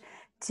courage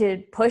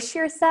to push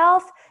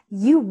yourself,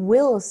 you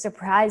will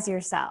surprise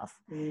yourself.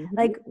 Mm-hmm.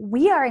 Like,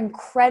 we are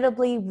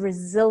incredibly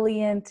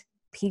resilient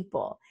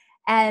people,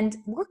 and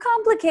we're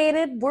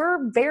complicated.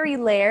 We're very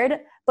layered,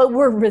 but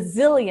we're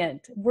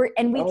resilient. We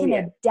can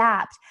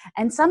adapt.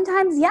 And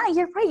sometimes, yeah,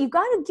 you're right. You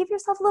got to give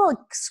yourself a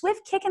little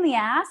swift kick in the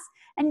ass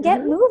and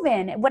get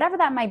moving, whatever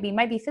that might be. It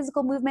might be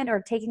physical movement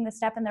or taking the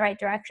step in the right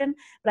direction.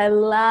 But I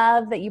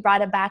love that you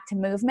brought it back to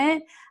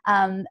movement.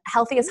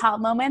 Healthiest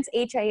hot moments,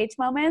 HIH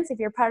moments. If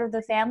you're part of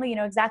the family, you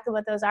know exactly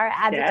what those are.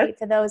 Advocate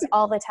for those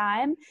all the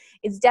time.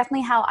 It's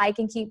definitely how I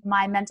can keep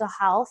my mental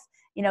health,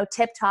 you know,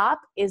 tip top,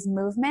 is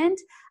movement.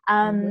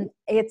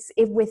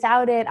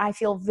 Without it, I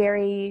feel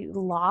very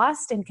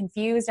lost and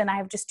confused, and I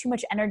have just too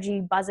much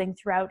energy buzzing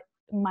throughout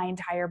my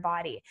entire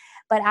body.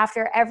 But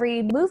after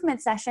every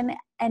movement session,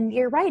 and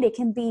you're right, it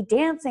can be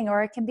dancing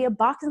or it can be a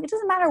boxing, it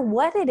doesn't matter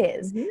what it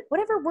is,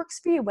 whatever works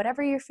for you,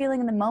 whatever you're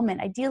feeling in the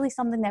moment, ideally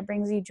something that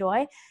brings you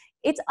joy.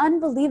 It's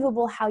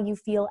unbelievable how you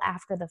feel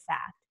after the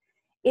fact.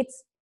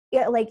 It's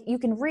like, you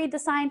can read the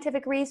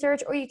scientific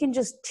research, or you can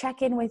just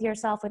check in with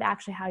yourself with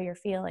actually how you're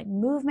feeling.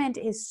 Movement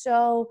is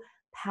so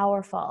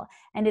powerful.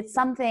 And it's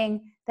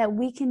something that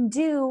we can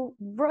do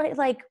right,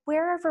 like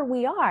wherever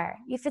we are.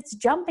 If it's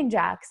jumping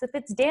jacks, if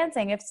it's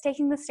dancing, if it's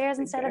taking the stairs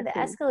instead of the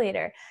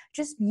escalator,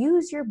 just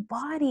use your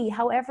body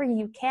however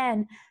you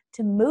can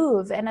to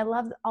move. And I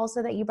love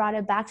also that you brought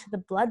it back to the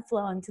blood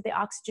flow and to the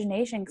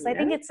oxygenation, because I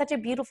think it's such a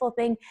beautiful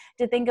thing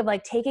to think of,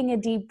 like taking a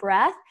deep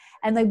breath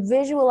and like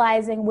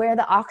visualizing where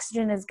the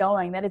oxygen is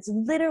going, that it's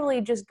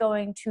literally just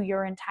going to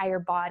your entire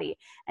body.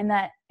 And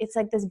that it's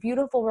like this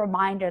beautiful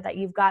reminder that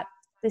you've got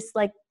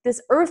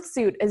this earth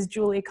suit, as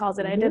Julie calls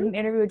it. I did an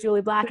interview with Julie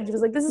Black and she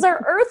was like, this is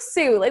our earth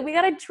suit. Like, we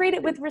got to treat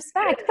it with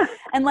respect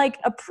and like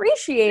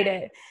appreciate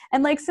it.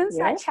 And like, since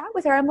that chat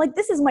with her, I'm like,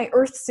 this is my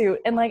earth suit.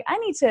 And like, I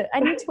need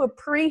to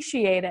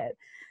appreciate it.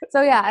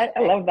 So yeah. I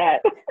love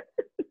that.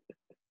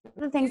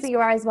 The things that you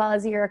are, as well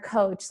as you're a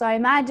coach. So I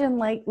imagine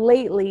like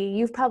lately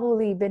you've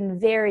probably been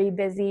very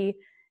busy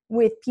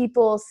with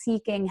people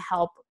seeking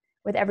help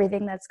with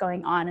everything that's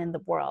going on in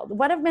the world.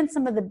 What have been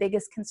some of the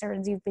biggest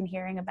concerns you've been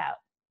hearing about?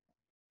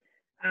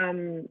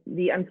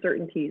 The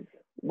uncertainties,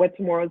 what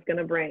tomorrow's going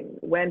to bring,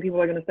 when people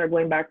are going to start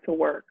going back to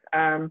work.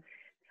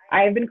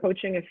 I've been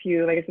coaching a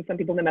few, like I said, some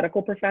people in the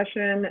medical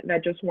profession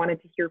that just wanted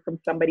to hear from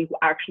somebody who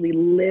actually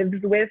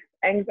lives with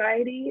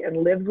anxiety and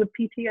lives with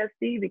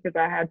PTSD, because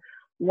I had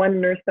one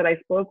nurse that I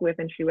spoke with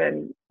and she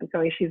went, I'm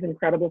telling you, she's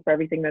incredible for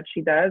everything that she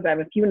does. I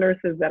have a few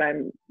nurses that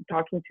I'm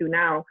talking to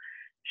now.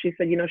 She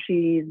said,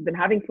 she's been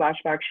having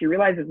flashbacks. She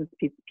realizes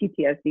it's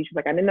PTSD. She's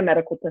like, I'm in the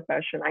medical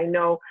profession. I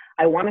know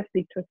I want to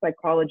speak to a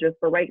psychologist,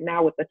 but right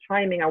now with the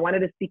timing, I wanted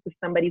to speak to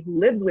somebody who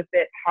lives with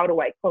it. How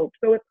do I cope?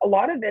 So a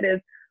lot of it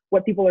is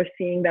what people are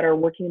seeing that are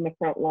working in the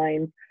front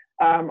lines.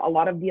 A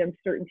lot of the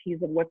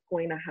uncertainties of what's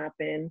going to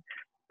happen.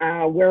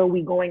 Where are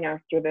we going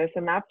after this?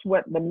 And that's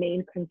what the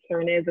main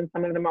concern is. And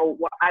some of them are,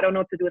 well, I don't know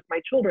what to do with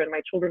my children.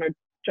 My children are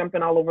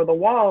jumping all over the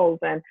walls.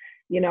 And,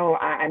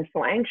 I'm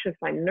so anxious.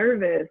 I'm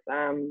nervous.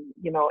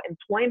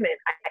 Employment.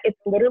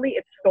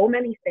 It's so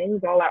many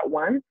things all at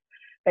once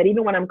that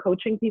even when I'm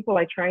coaching people,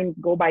 I try and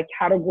go by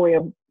category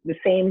of the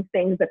same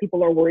things that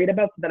people are worried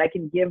about so that I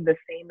can give the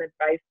same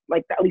advice,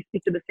 like to at least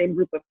speak to the same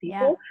group of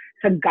people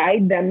to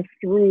guide them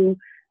through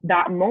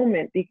that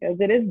moment, because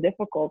it is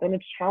difficult and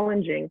it's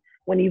challenging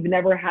when you've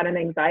never had an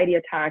anxiety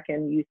attack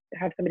and you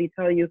have somebody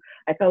tell you,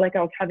 I felt like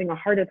I was having a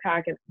heart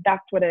attack, and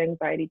that's what an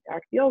anxiety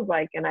attack feels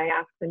like. And I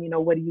ask them,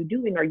 what are you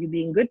doing? Are you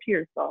being good to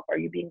yourself? Are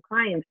you being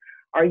kind?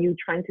 Are you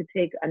trying to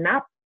take a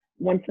nap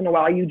once in a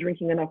while? Are you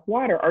drinking enough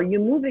water? Are you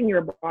moving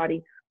your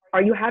body?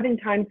 Are you having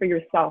time for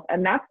yourself?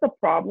 And that's the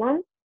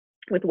problem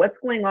with what's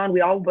going on. We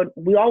all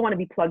want to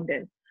be plugged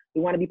in. We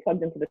want to be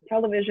plugged into the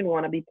television. We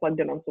want to be plugged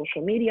in on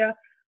social media.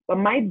 But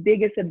my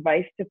biggest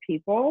advice to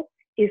people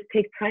is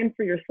take time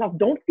for yourself.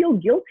 Don't feel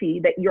guilty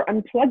that you're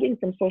unplugging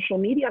from social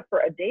media for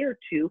a day or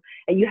two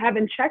and you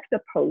haven't checked a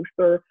post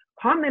or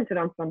commented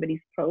on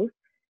somebody's post.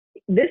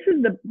 This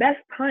is the best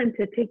time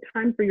to take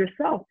time for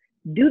yourself.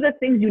 Do the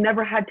things you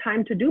never had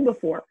time to do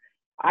before.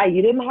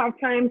 You didn't have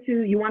time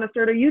to, you want to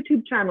start a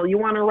YouTube channel, you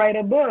want to write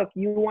a book,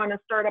 you want to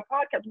start a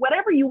podcast,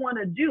 whatever you want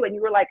to do. And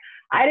you were like,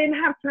 I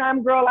didn't have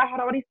time, girl. I had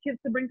all these kids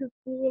to bring to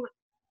school.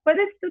 But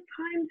it's the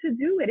time to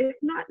do it. If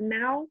not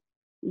now,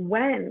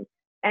 when?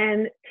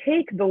 And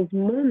take those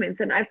moments.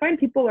 And I find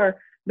people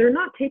they're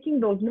not taking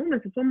those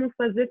moments. It's almost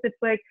as if it's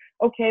like,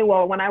 okay,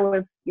 well, when I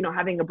was,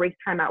 having a break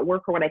time at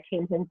work or when I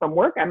came home from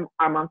work, I'm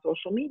on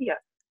social media.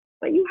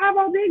 But you have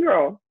all day,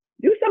 girl.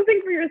 Do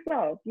something for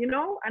yourself,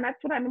 And that's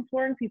what I'm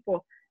imploring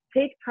people.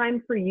 Take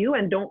time for you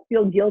and don't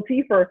feel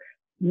guilty for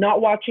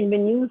not watching the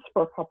news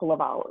for a couple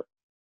of hours.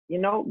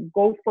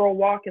 Go for a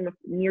walk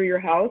near your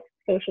house.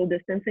 Social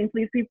distancing,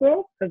 please,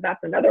 people, because that's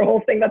another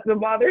whole thing that's been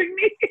bothering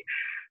me.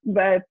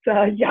 But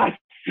yes.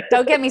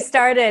 Don't get me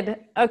started,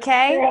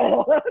 okay?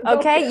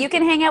 Okay, you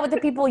can hang out with the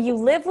people you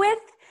live with.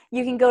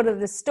 You can go to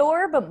the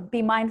store, but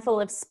be mindful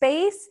of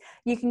space.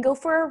 You can go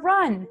for a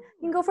run.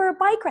 You can go for a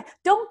bike ride.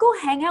 Don't go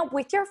hang out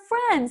with your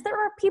friends. There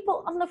are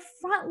people on the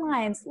front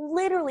lines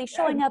literally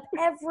showing up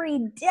every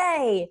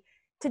day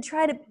to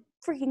try to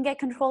freaking get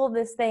control of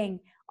this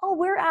thing. All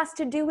we're asked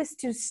to do is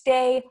to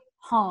stay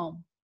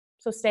home.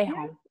 So stay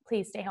home.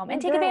 Please stay home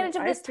and take advantage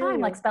of this time,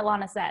 like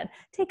Svetlana said.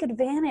 Take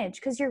advantage,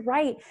 because you're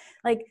right.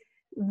 Like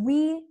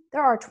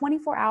there are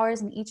 24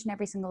 hours in each and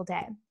every single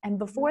day. And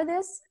before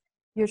this,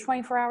 your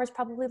 24 hours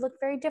probably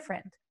looked very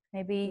different.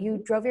 Maybe you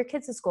drove your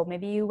kids to school.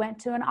 Maybe you went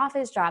to an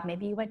office job.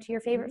 Maybe you went to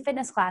your favorite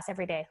fitness class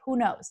every day. Who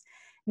knows?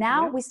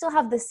 Now we still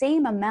have the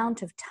same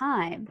amount of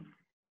time,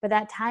 but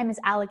that time is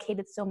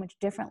allocated so much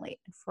differently.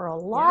 And for a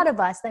lot of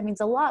us, that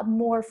means a lot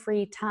more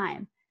free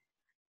time.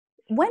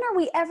 When are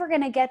we ever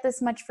going to get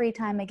this much free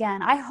time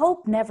again? I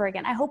hope never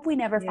again. I hope we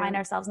never find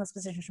ourselves in this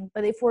position.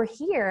 But if we're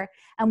here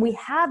and we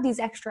have these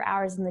extra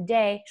hours in the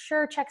day,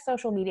 sure, check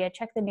social media,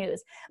 check the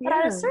news. But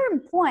at a certain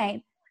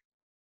point,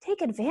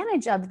 take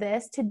advantage of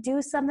this to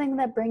do something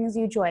that brings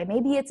you joy.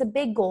 Maybe it's a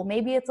big goal.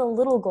 Maybe it's a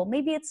little goal.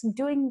 Maybe it's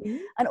doing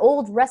an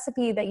old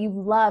recipe that you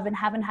love and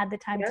haven't had the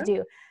time to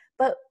do.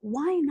 But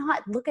why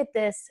not look at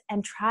this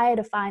and try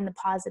to find the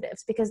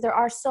positives? Because there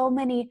are so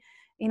many,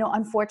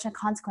 unfortunate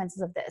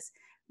consequences of this.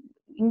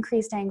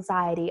 increased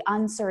anxiety,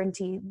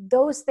 uncertainty,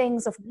 those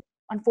things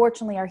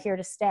unfortunately are here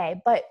to stay.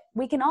 But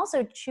we can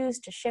also choose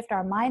to shift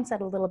our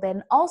mindset a little bit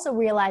and also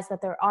realize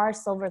that there are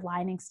silver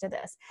linings to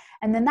this.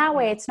 And then that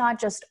way it's not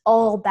just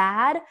all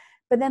bad,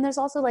 but then there's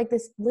also like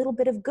this little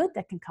bit of good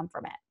that can come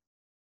from it.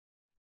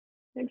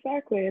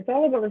 Exactly. It's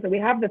all about, listen, we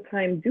have the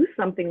time, do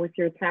something with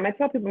your time. I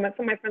tell people, some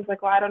of my friends like,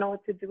 oh, I don't know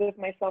what to do with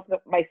myself.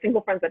 My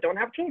single friends that don't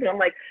have children, I'm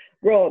like,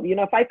 girl, you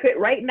know, if I could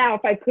right now,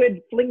 if I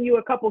could fling you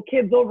a couple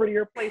kids over to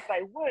your place,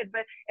 I would.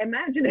 But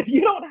imagine if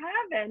you don't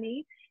have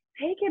any,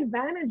 take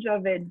advantage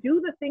of it.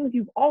 Do the things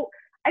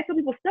I tell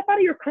people, step out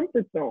of your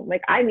comfort zone.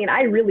 Like, I mean,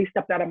 I really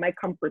stepped out of my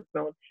comfort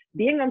zone.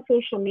 Being on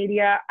social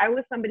media, I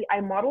was somebody,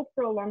 I modeled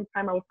for a long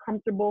time. I was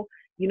comfortable,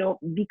 you know,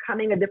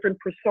 becoming a different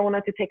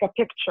persona to take a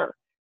picture.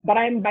 But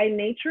by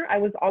nature, I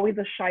was always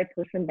a shy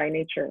person by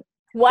nature.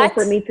 What? So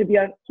for me to be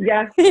You?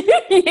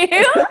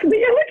 It took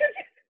me,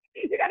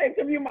 you got to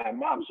interview my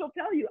mom. She'll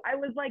tell you, I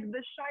was like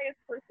the shyest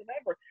person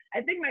ever.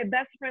 I think my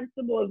best friend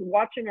Sybil is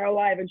watching our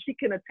live and she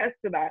can attest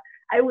to that.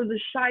 I was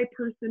a shy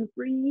person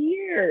for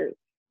years.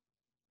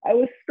 I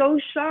was so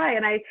shy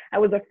and I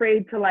was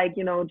afraid to, like,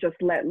 you know, just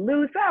let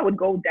loose. I would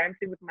go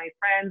dancing with my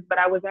friends, but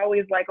I was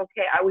always like,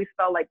 okay, I always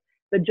felt like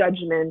the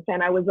judgment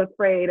and I was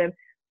afraid.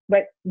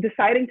 But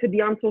deciding to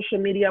be on social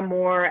media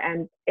more,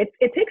 and it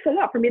takes a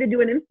lot for me to do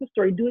an Insta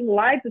story, doing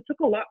lives. It took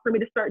a lot for me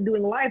to start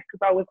doing lives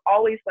because I was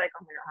always like,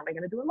 oh my God, how am I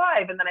going to do a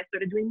live? And then I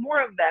started doing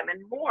more of them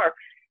and more.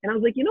 And I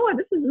was like, you know what,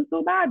 this isn't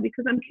so bad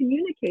because I'm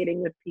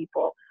communicating with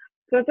people.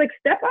 So it's like,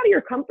 step out of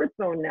your comfort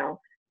zone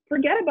now.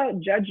 Forget about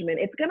judgment.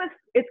 It's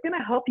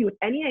gonna help you with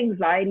any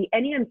anxiety,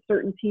 any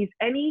uncertainties,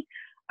 any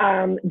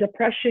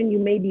depression you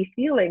may be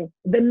feeling.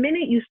 The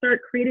minute you start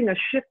creating a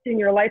shift in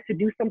your life to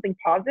do something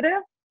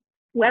positive,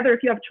 whether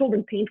if you have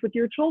children, paint with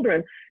your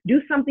children,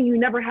 do something you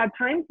never had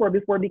time for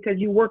before because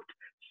you worked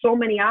so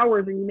many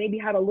hours and you maybe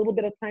had a little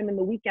bit of time in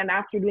the weekend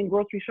after doing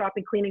grocery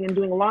shopping, cleaning and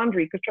doing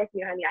laundry. Because trust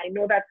me, honey, I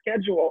know that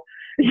schedule.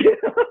 You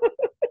know?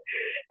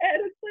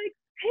 And it's like,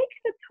 take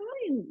the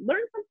time,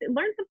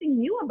 learn something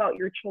new about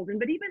your children.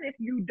 But even if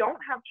you don't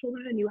have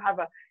children and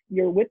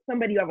you're with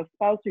somebody, you have a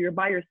spouse or you're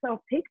by yourself,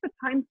 take the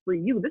time for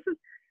you. This is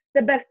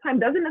the best time.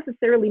 Doesn't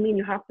necessarily mean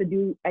you have to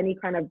do any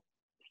kind of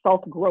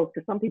self-growth,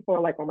 because some people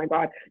are like, oh my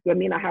God, you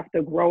mean I have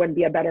to grow and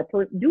be a better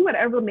person? Do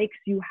whatever makes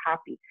you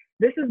happy.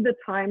 This is the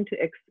time to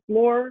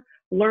explore,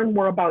 learn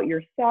more about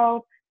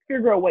yourself,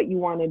 figure out what you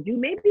want to do,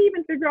 maybe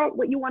even figure out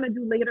what you want to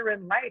do later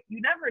in life.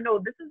 You never know.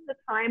 This is the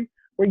time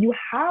where you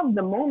have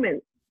the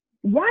moment.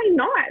 Why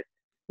not?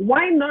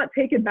 Why not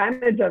take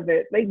advantage of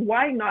it? Like,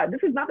 why not?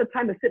 This is not the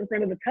time to sit in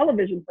front of the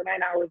television for 9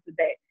 hours a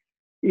day.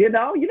 You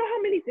know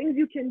how many things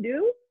you can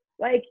do?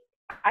 Like,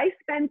 I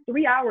spend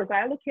 3 hours,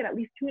 I allocate at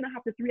least 2.5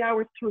 to 3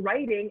 hours to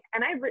writing,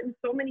 and I've written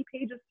so many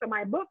pages to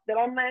my book that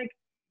I'm like,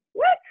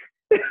 what?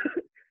 Who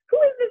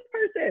is this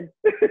person?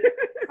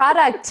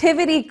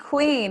 Productivity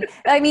queen.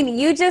 I mean,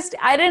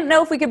 I didn't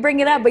know if we could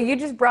bring it up, but you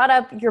just brought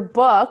up your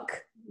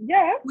book.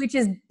 Yeah. Which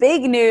is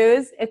big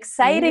news,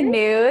 exciting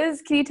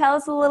news. Can you tell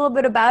us a little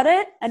bit about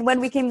it and when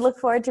we can look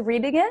forward to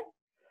reading it?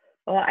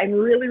 Well, I'm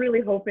really,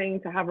 really hoping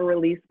to have a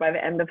release by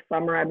the end of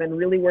summer. I've been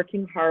really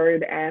working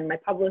hard, and my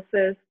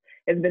publicist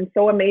has been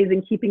so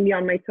amazing keeping me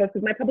on my toes,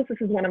 because my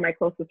publicist is one of my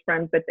closest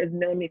friends that has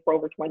known me for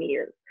over 20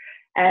 years.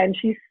 And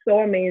she's so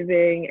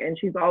amazing. And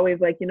she's always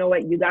like, you know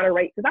what, you got to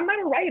write, because I'm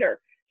not a writer.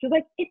 She's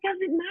like, it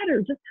doesn't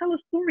matter. Just tell a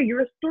story.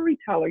 You're a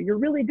storyteller. You're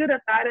really good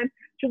at that. And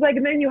she's like,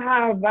 and then you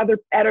have other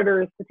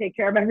editors to take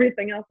care of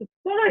everything else. It's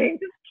fine.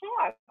 Just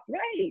talk,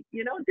 right?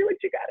 You know, do what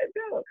you got to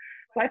do.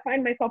 So I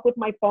find myself with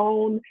my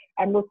phone.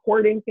 I'm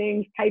recording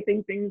things,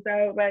 typing things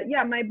out. But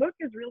yeah, my book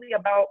is really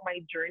about my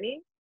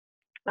journey,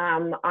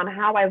 on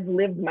how I've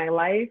lived my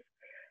life.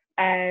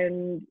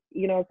 And,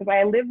 you know, because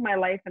I lived my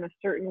life in a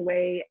certain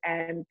way,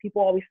 and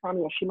people always tell me,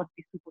 well, she must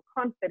be super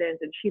confident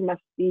and she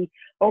must be,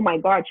 oh my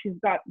God, she's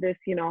got this,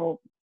 you know,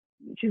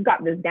 she's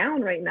got this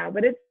down right now.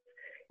 But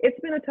it's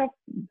been a tough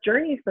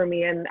journey for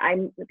me. And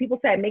people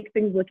say I make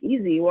things look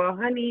easy. Well,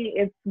 honey,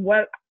 it's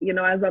what, you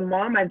know, as a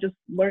mom, I've just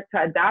learned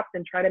to adapt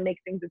and try to make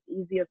things as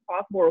easy as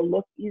possible, or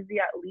look easy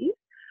at least.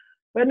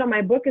 But no,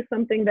 my book is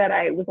something that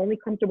I was only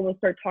comfortable to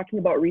start talking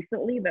about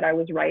recently, that I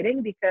was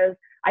writing, because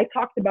I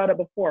talked about it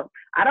before.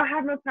 I don't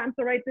have no time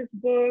to write this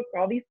book,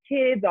 all these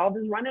kids, all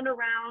this running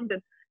around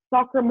and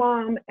soccer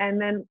mom.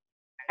 And then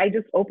I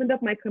just opened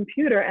up my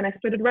computer and I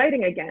started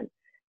writing again.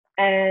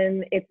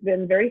 And it's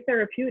been very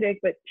therapeutic,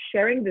 but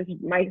sharing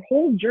my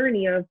whole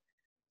journey of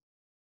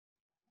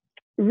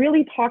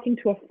really talking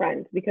to a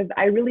friend, because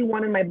I really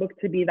wanted my book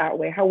to be that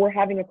way, how we're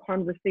having a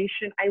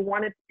conversation. I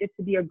wanted it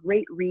to be a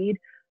great read,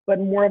 but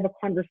more of a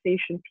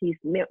conversation piece,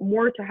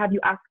 more to have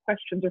you ask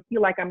questions or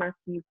feel like I'm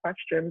asking you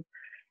questions.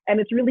 And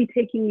it's really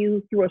taking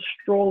you through a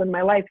stroll in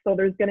my life. So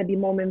there's going to be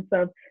moments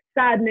of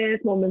sadness,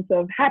 moments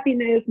of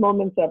happiness,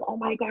 moments of, oh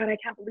my God, I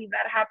can't believe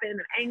that happened,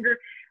 and anger.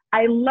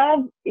 I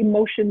love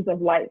emotions of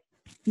life.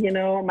 You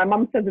know, my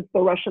mom says it's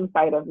the Russian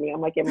side of me.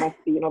 I'm like, it must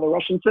be, you know, the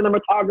Russian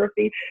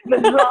cinematography, the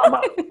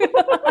drama.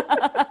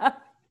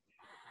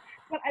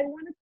 But I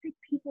want to take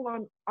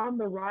people on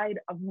the ride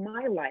of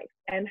my life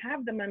and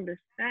have them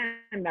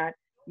understand that,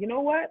 you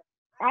know what,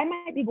 I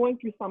might be going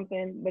through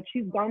something, but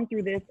she's gone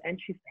through this and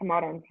she's come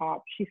out on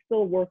top. She's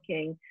still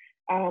working.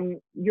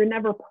 You're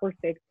never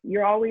perfect.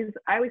 I always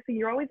say,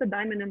 you're always a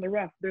diamond in the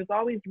rough. There's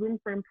always room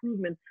for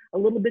improvement, a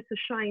little bit to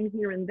shine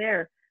here and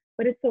there,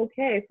 but it's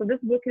okay. So this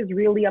book is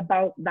really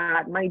about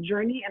that, my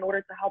journey, in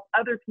order to help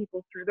other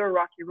people through their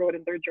rocky road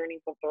and their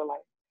journeys of their life.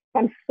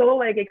 I'm so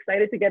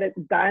excited to get it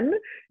done.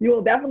 You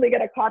will definitely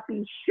get a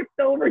copy shipped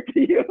over to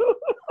you.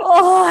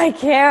 Oh, I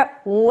can't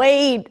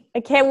wait. I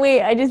can't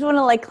wait. I just want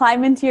to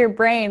climb into your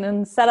brain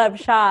and set up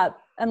shop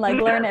and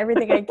learn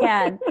everything I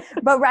can.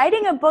 But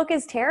writing a book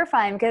is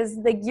terrifying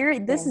because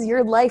this is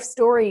your life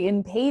story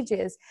in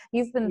pages.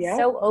 You've been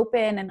so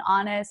open and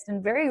honest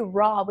and very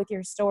raw with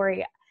your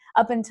story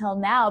up until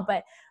now,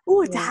 but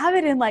to have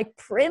it in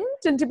print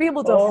and to be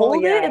able to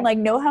hold it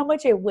and know how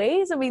much it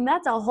weighs, I mean,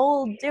 that's a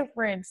whole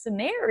different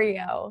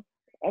scenario.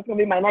 That's gonna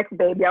be my next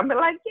baby. I'm gonna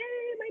yay,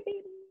 my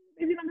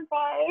baby number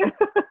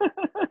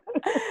 5.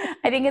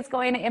 I think it's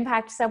going to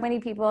impact so many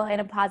people in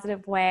a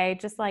positive way,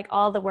 just like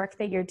all the work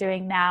that you're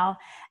doing now.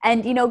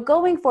 And,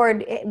 going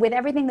forward with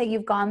everything that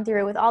you've gone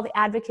through, with all the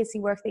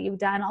advocacy work that you've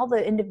done, all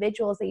the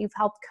individuals that you've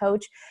helped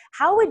coach,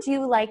 how would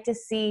you like to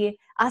see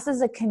us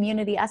as a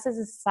community, us as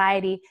a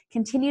society,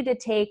 continue to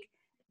take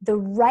the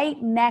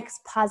right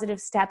next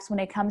positive steps when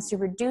it comes to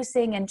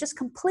reducing and just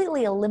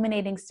completely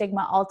eliminating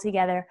stigma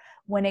altogether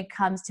when it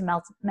comes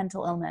to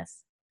mental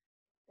illness?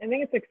 I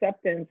think it's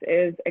acceptance,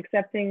 is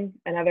accepting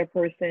another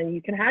person.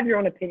 You can have your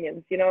own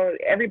opinions.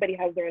 Everybody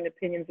has their own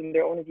opinions and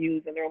their own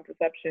views and their own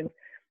perceptions,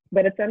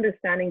 but it's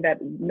understanding that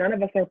none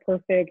of us are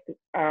perfect.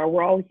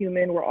 We're all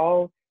human. We're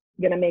all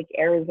going to make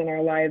errors in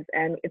our lives.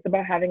 And it's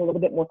about having a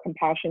little bit more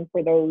compassion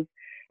for those.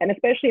 And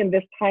especially in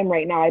this time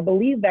right now, I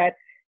believe that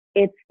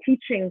it's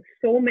teaching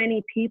so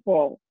many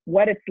people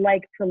what it's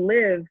like to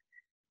live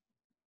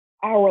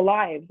our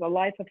lives, a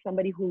life of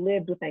somebody who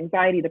lived with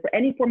anxiety,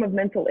 any form of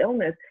mental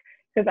illness.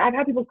 Because I've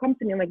had people come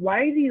to me and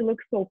why do you look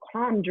so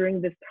calm during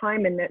this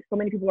time and that so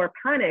many people are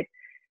panicked?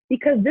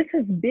 Because this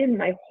has been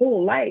my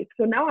whole life.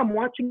 So now I'm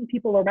watching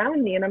people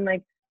around me and I'm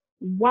like,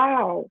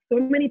 wow, so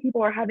many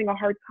people are having a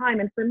hard time.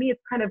 And for me, it's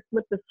kind of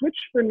flipped the switch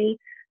for me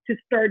to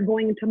start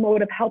going into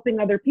mode of helping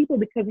other people,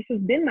 because this has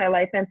been my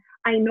life and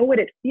I know what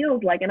it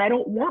feels like. And I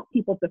don't want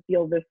people to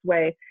feel this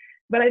way.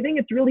 But I think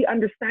it's really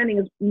understanding,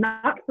 is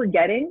not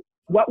forgetting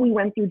what we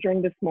went through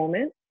during this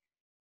moment,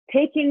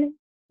 taking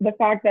the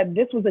fact that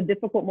this was a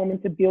difficult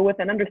moment to deal with,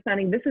 and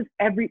understanding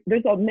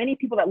there's many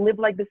people that live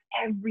like this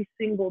every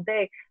single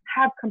day.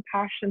 Have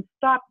compassion,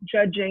 stop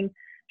judging,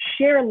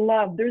 share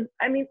love.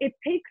 It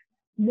takes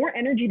more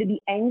energy to be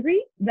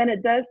angry than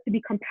it does to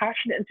be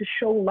compassionate and to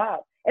show love.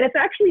 And it's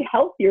actually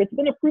healthier. It's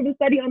been a proven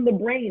study on the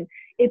brain.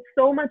 It's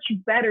so much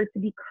better to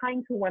be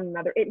kind to one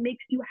another. It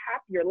makes you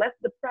happier, less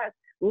depressed,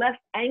 less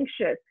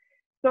anxious.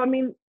 So,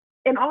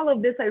 in all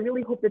of this, I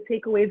really hope the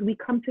takeaway is we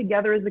come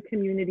together as a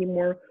community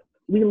more.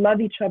 We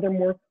love each other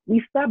more.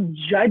 We stop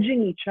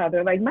judging each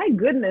other. My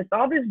goodness,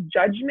 all this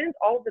judgment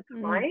all the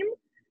time,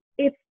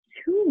 it's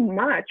too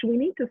much. We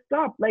need to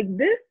stop.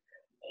 This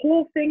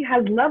whole thing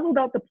has leveled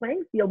out the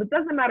playing field. It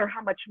doesn't matter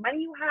how much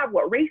money you have,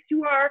 what race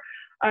you are.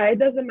 It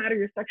doesn't matter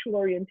your sexual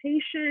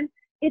orientation.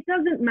 It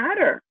doesn't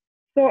matter.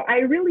 So I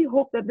really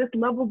hope that this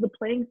levels the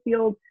playing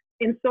field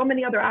in so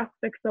many other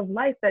aspects of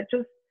life, that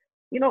just,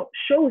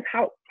 shows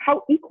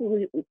how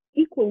equal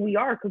we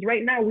are. Because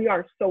right now we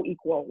are so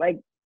equal.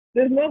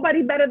 There's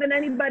nobody better than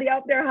anybody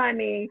out there,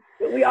 honey.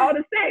 We all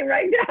the same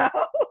right now.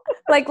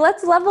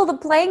 Let's level the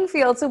playing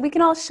field so we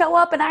can all show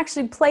up and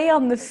actually play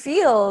on the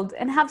field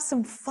and have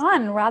some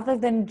fun, rather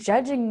than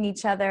judging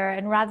each other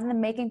and rather than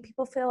making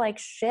people feel like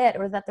shit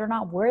or that they're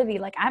not worthy.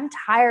 I'm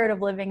tired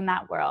of living in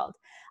that world.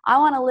 I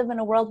want to live in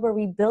a world where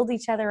we build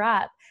each other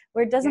up,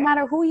 where it doesn't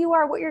matter who you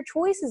are, what your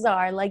choices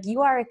are.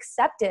 You are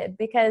accepted,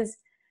 because,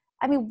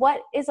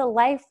 what is a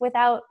life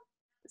without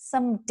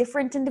some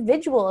different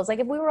individuals?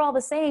 If we were all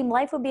the same,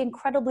 life would be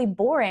incredibly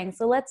boring.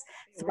 So let's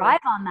thrive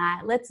on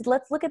that. Let's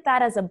look at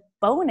that as a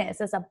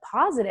bonus, as a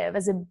positive,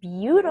 as a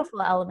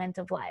beautiful element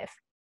of life.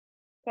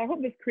 So I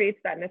hope this creates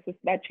that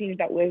change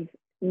that was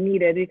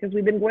needed, because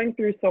we've been going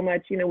through so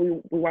much. We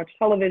watch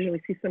television,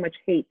 we see so much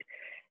hate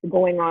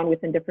going on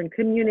within different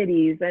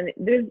communities, and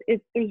there's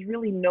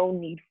really no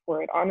need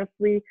for it.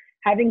 Honestly,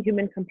 having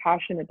human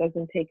compassion, it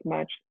doesn't take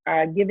much.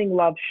 Giving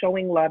love,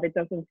 showing love, it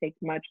doesn't take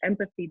much.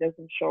 Empathy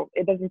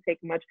it doesn't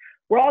take much.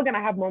 We're all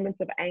gonna have moments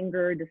of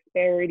anger,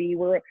 disparity.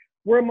 We're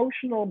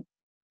emotional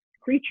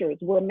creatures.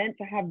 We're meant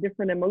to have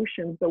different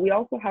emotions, but we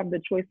also have the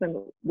choice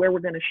on where we're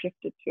gonna shift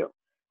it to.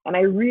 And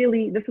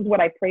this is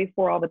what I pray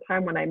for all the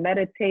time when I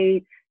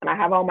meditate and I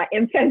have all my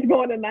incense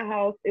going in the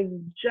house, is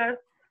just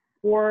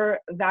for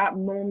that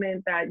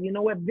moment that,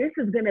 this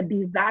is going to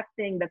be that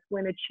thing that's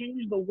going to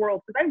change the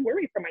world. Because I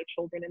worry for my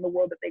children in the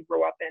world that they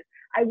grow up in.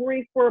 I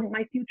worry for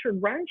my future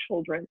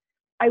grandchildren.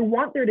 I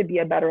want there to be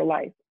a better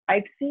life.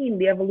 I've seen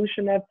the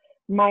evolution of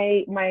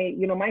my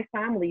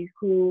family,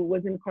 who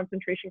was in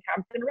concentration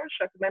camps in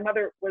Russia. Because my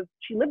mother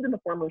she lived in the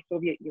former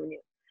Soviet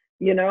Union.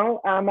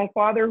 My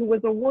father, who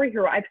was a war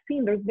hero, I've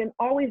seen there's been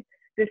always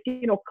this,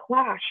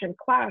 clash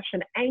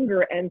and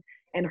anger and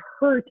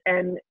hurt.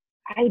 And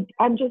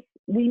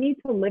we need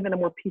to live in a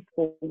more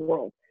peaceful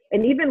world.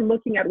 And even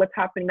looking at what's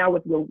happening now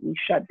with we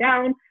shut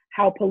down,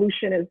 how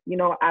pollution is,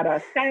 at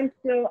a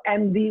standstill,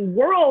 and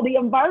the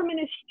environment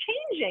is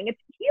changing,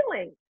 it's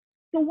healing.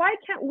 So why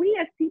can't we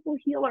as people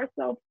heal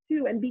ourselves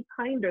too and be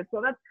kinder? So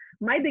that's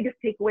my biggest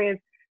takeaway is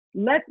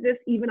let this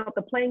even out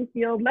the playing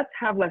field. Let's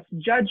have less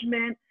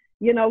judgment.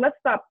 Let's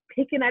stop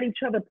picking at each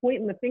other,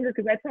 pointing the finger.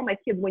 Because I tell my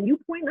kids, when you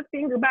point the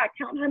finger back,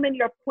 count how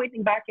many are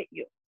pointing back at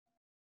you.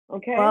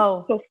 Okay?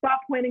 Whoa. So stop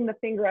pointing the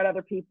finger at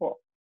other people.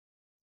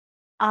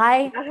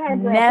 I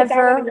never. Put that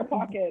one in your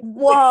pocket.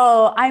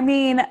 Whoa. I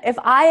mean, if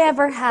I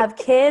ever have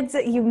kids,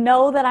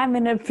 that I'm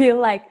going to feel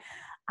like,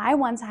 I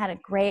once had a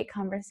great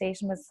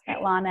conversation with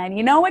Svetlana, and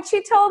you know what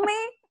she told me?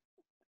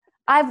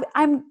 I've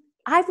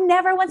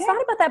never once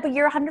thought about that, but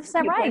you're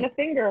 100% right. Point a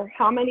finger.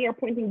 How many are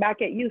pointing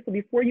back at you? So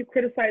before you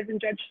criticize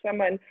and judge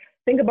someone,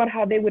 think about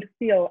how they would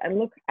feel and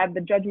look at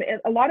the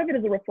judgment. A lot of it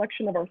is a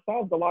reflection of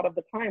ourselves a lot of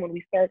the time when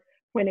we start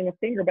pointing a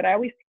finger. But I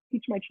always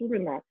teach my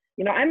children that.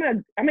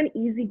 I'm an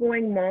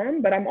easygoing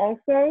mom, but I'm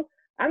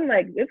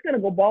like, it's going to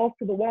go balls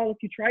to the wall if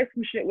you try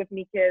some shit with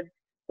me, kids.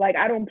 Like,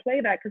 I don't play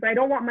that because I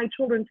don't want my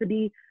children to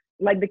be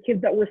like the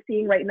kids that we're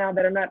seeing right now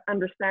that are not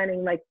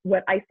understanding like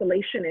what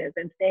isolation is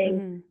and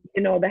staying,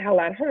 the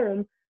hell at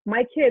home.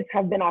 My kids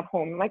have been at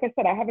home. Like I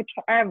said, I have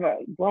a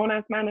grown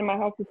ass man in my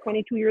house who's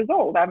 22 years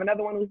old. I have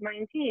another one who's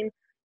 19.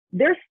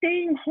 They're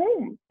staying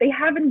home. They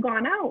haven't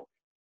gone out.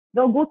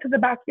 They'll go to the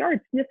backyard,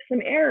 sniff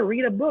some air,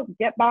 read a book,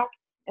 get back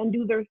and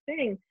do their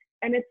thing.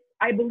 And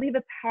I believe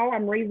it's how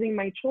I'm raising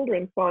my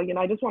children. So,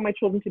 I just want my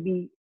children to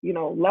be,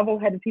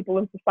 level-headed people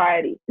in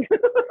society.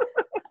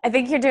 I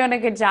think you're doing a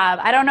good job.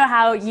 I don't know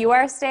how you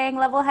are staying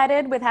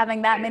level-headed with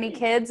having that many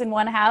kids in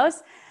one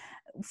house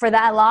for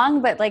that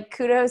long, but like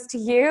kudos to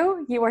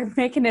you. You are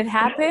making it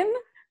happen.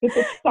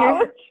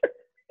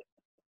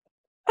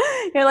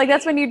 You're like,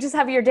 that's when you just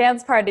have your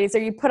dance parties or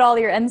you put all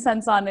your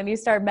incense on and you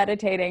start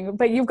meditating,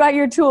 but you've got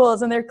your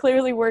tools and they're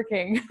clearly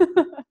working.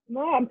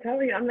 No, I'm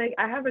telling you, I'm like,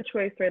 I have a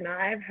choice right now.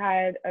 I've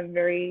had a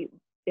very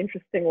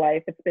interesting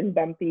life. It's been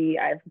bumpy.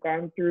 I've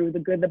gone through the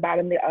good, the bad,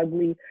 and the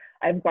ugly.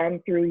 I've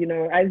gone through,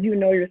 as you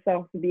know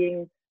yourself,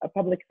 being a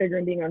public figure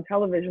and being on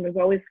television, there's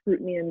always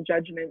scrutiny and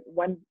judgment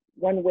one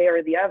way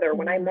or the other.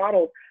 When I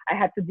modeled, I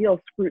had to deal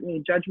with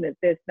scrutiny, judgment,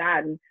 this,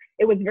 that. And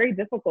it was very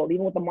difficult,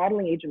 even with the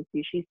modeling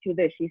agency. She's too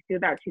this, she's too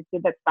that, she's too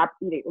that. Stop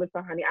eating.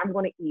 Listen, honey, I'm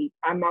going to eat.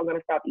 I'm not going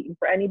to stop eating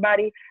for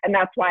anybody. And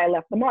that's why I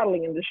left the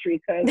modeling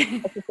industry, because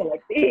I just don't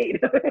like to eat.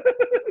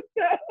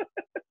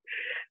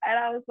 And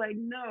I was like,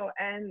 no.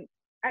 And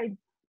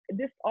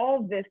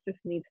all this just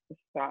needs to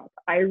stop.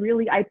 I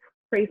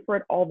pray for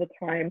it all the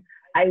time.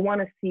 I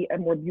want to see a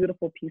more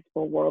beautiful,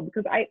 peaceful world,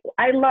 because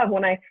I love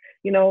when I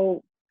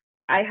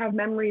have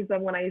memories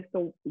of when I used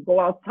to go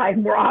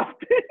outside more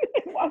often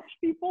and watch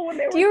people when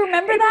they were. Do you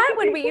remember that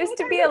when we used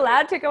to be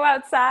allowed to go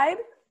outside?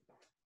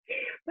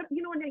 But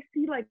when I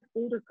see like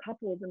older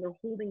couples and they're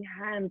holding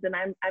hands, and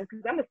I'm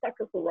because I'm a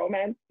sucker for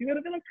romance, you're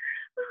gonna be like,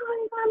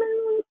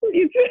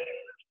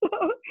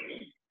 oh,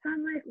 so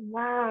I'm like,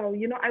 wow,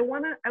 I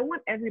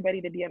want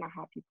everybody to be in a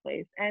happy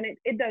place. And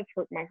it does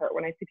hurt my heart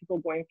when I see people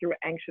going through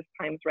anxious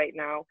times right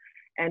now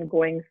and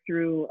going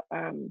through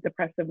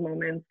depressive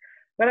moments.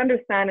 But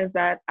understand is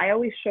that I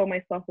always show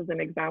myself as an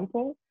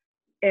example.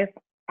 If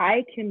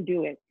I can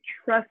do it,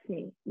 trust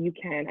me, you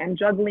can. I'm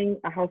juggling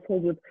a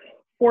household with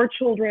 4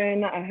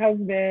 children, a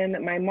husband,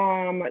 my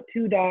mom,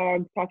 2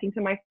 dogs, talking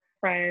to my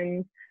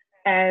friends.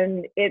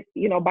 And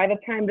by the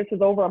time this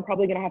is over, I'm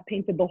probably going to have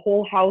painted the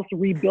whole house,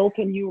 rebuilt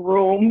a new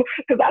room,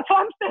 because that's how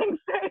I'm staying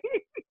safe.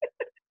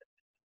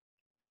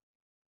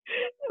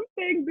 I'm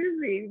staying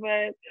busy,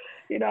 but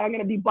I'm going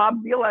to be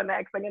Bob Vila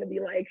next. I'm going to be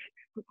like,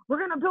 we're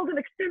going to build an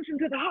extension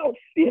to the house,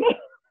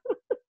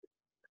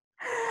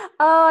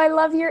 Oh, I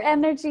love your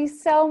energy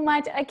so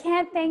much. I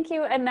can't thank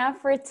you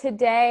enough for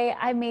today.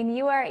 I mean,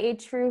 you are a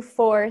true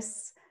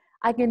force.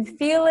 I can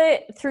feel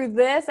it through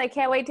this. I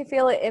can't wait to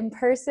feel it in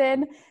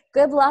person.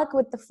 Good luck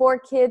with the 4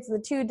 kids, the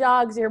 2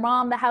 dogs, your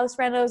mom, the house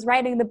renos,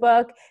 writing the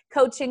book,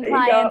 coaching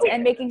clients,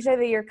 and making sure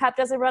that your cup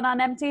doesn't run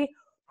on empty.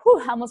 Whew,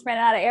 I almost ran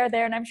out of air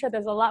there, and I'm sure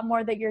there's a lot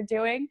more that you're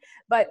doing.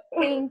 But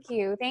thank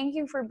you. Thank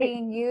you for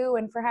being you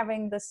and for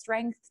having the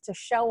strength to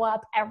show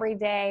up every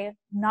day,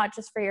 not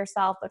just for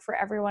yourself, but for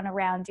everyone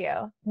around you.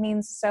 It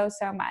means so,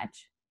 so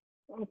much.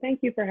 Well, thank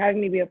you for having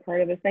me be a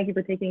part of this. Thank you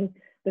for taking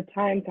the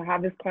time to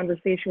have this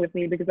conversation with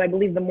me, because I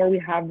believe the more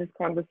we have this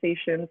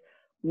conversation,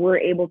 we're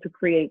able to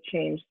create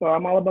change. So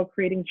I'm all about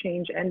creating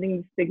change, ending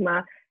the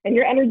stigma, and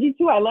your energy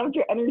too. I loved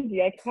your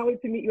energy. I can't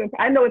wait to meet you.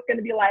 I know it's going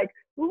to be like,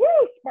 woo,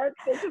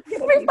 sparks. It's just going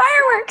to be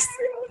fireworks.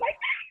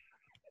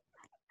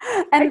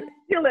 And I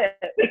feel it.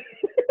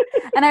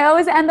 And I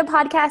always end the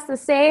podcast the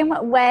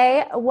same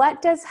way.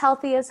 What does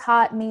healthy is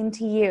hot mean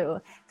to you?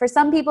 For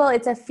some people,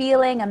 it's a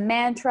feeling, a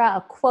mantra,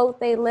 a quote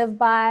they live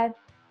by.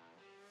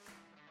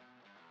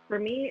 For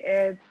me,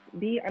 it's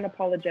be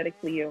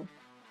unapologetically you.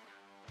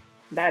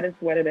 That is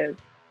what it is.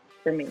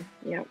 for me.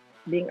 Yeah.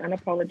 Being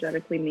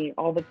unapologetically me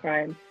all the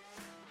time.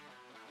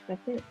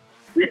 That's it.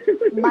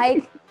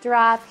 Mic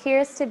drop.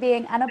 Here's to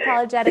being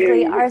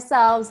unapologetically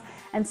ourselves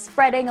and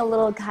spreading a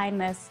little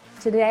kindness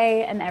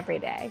today and every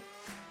day.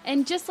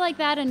 And just like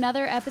that,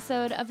 another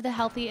episode of the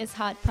Healthy is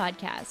Hot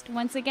podcast.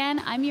 Once again,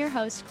 I'm your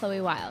host,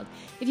 Chloe Wild.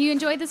 If you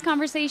enjoyed this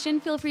conversation,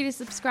 feel free to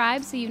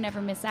subscribe so you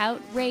never miss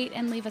out, rate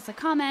and leave us a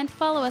comment,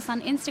 follow us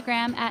on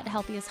Instagram at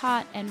Healthy is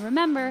Hot, and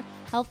remember,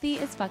 healthy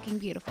is fucking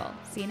beautiful.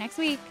 See you next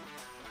week.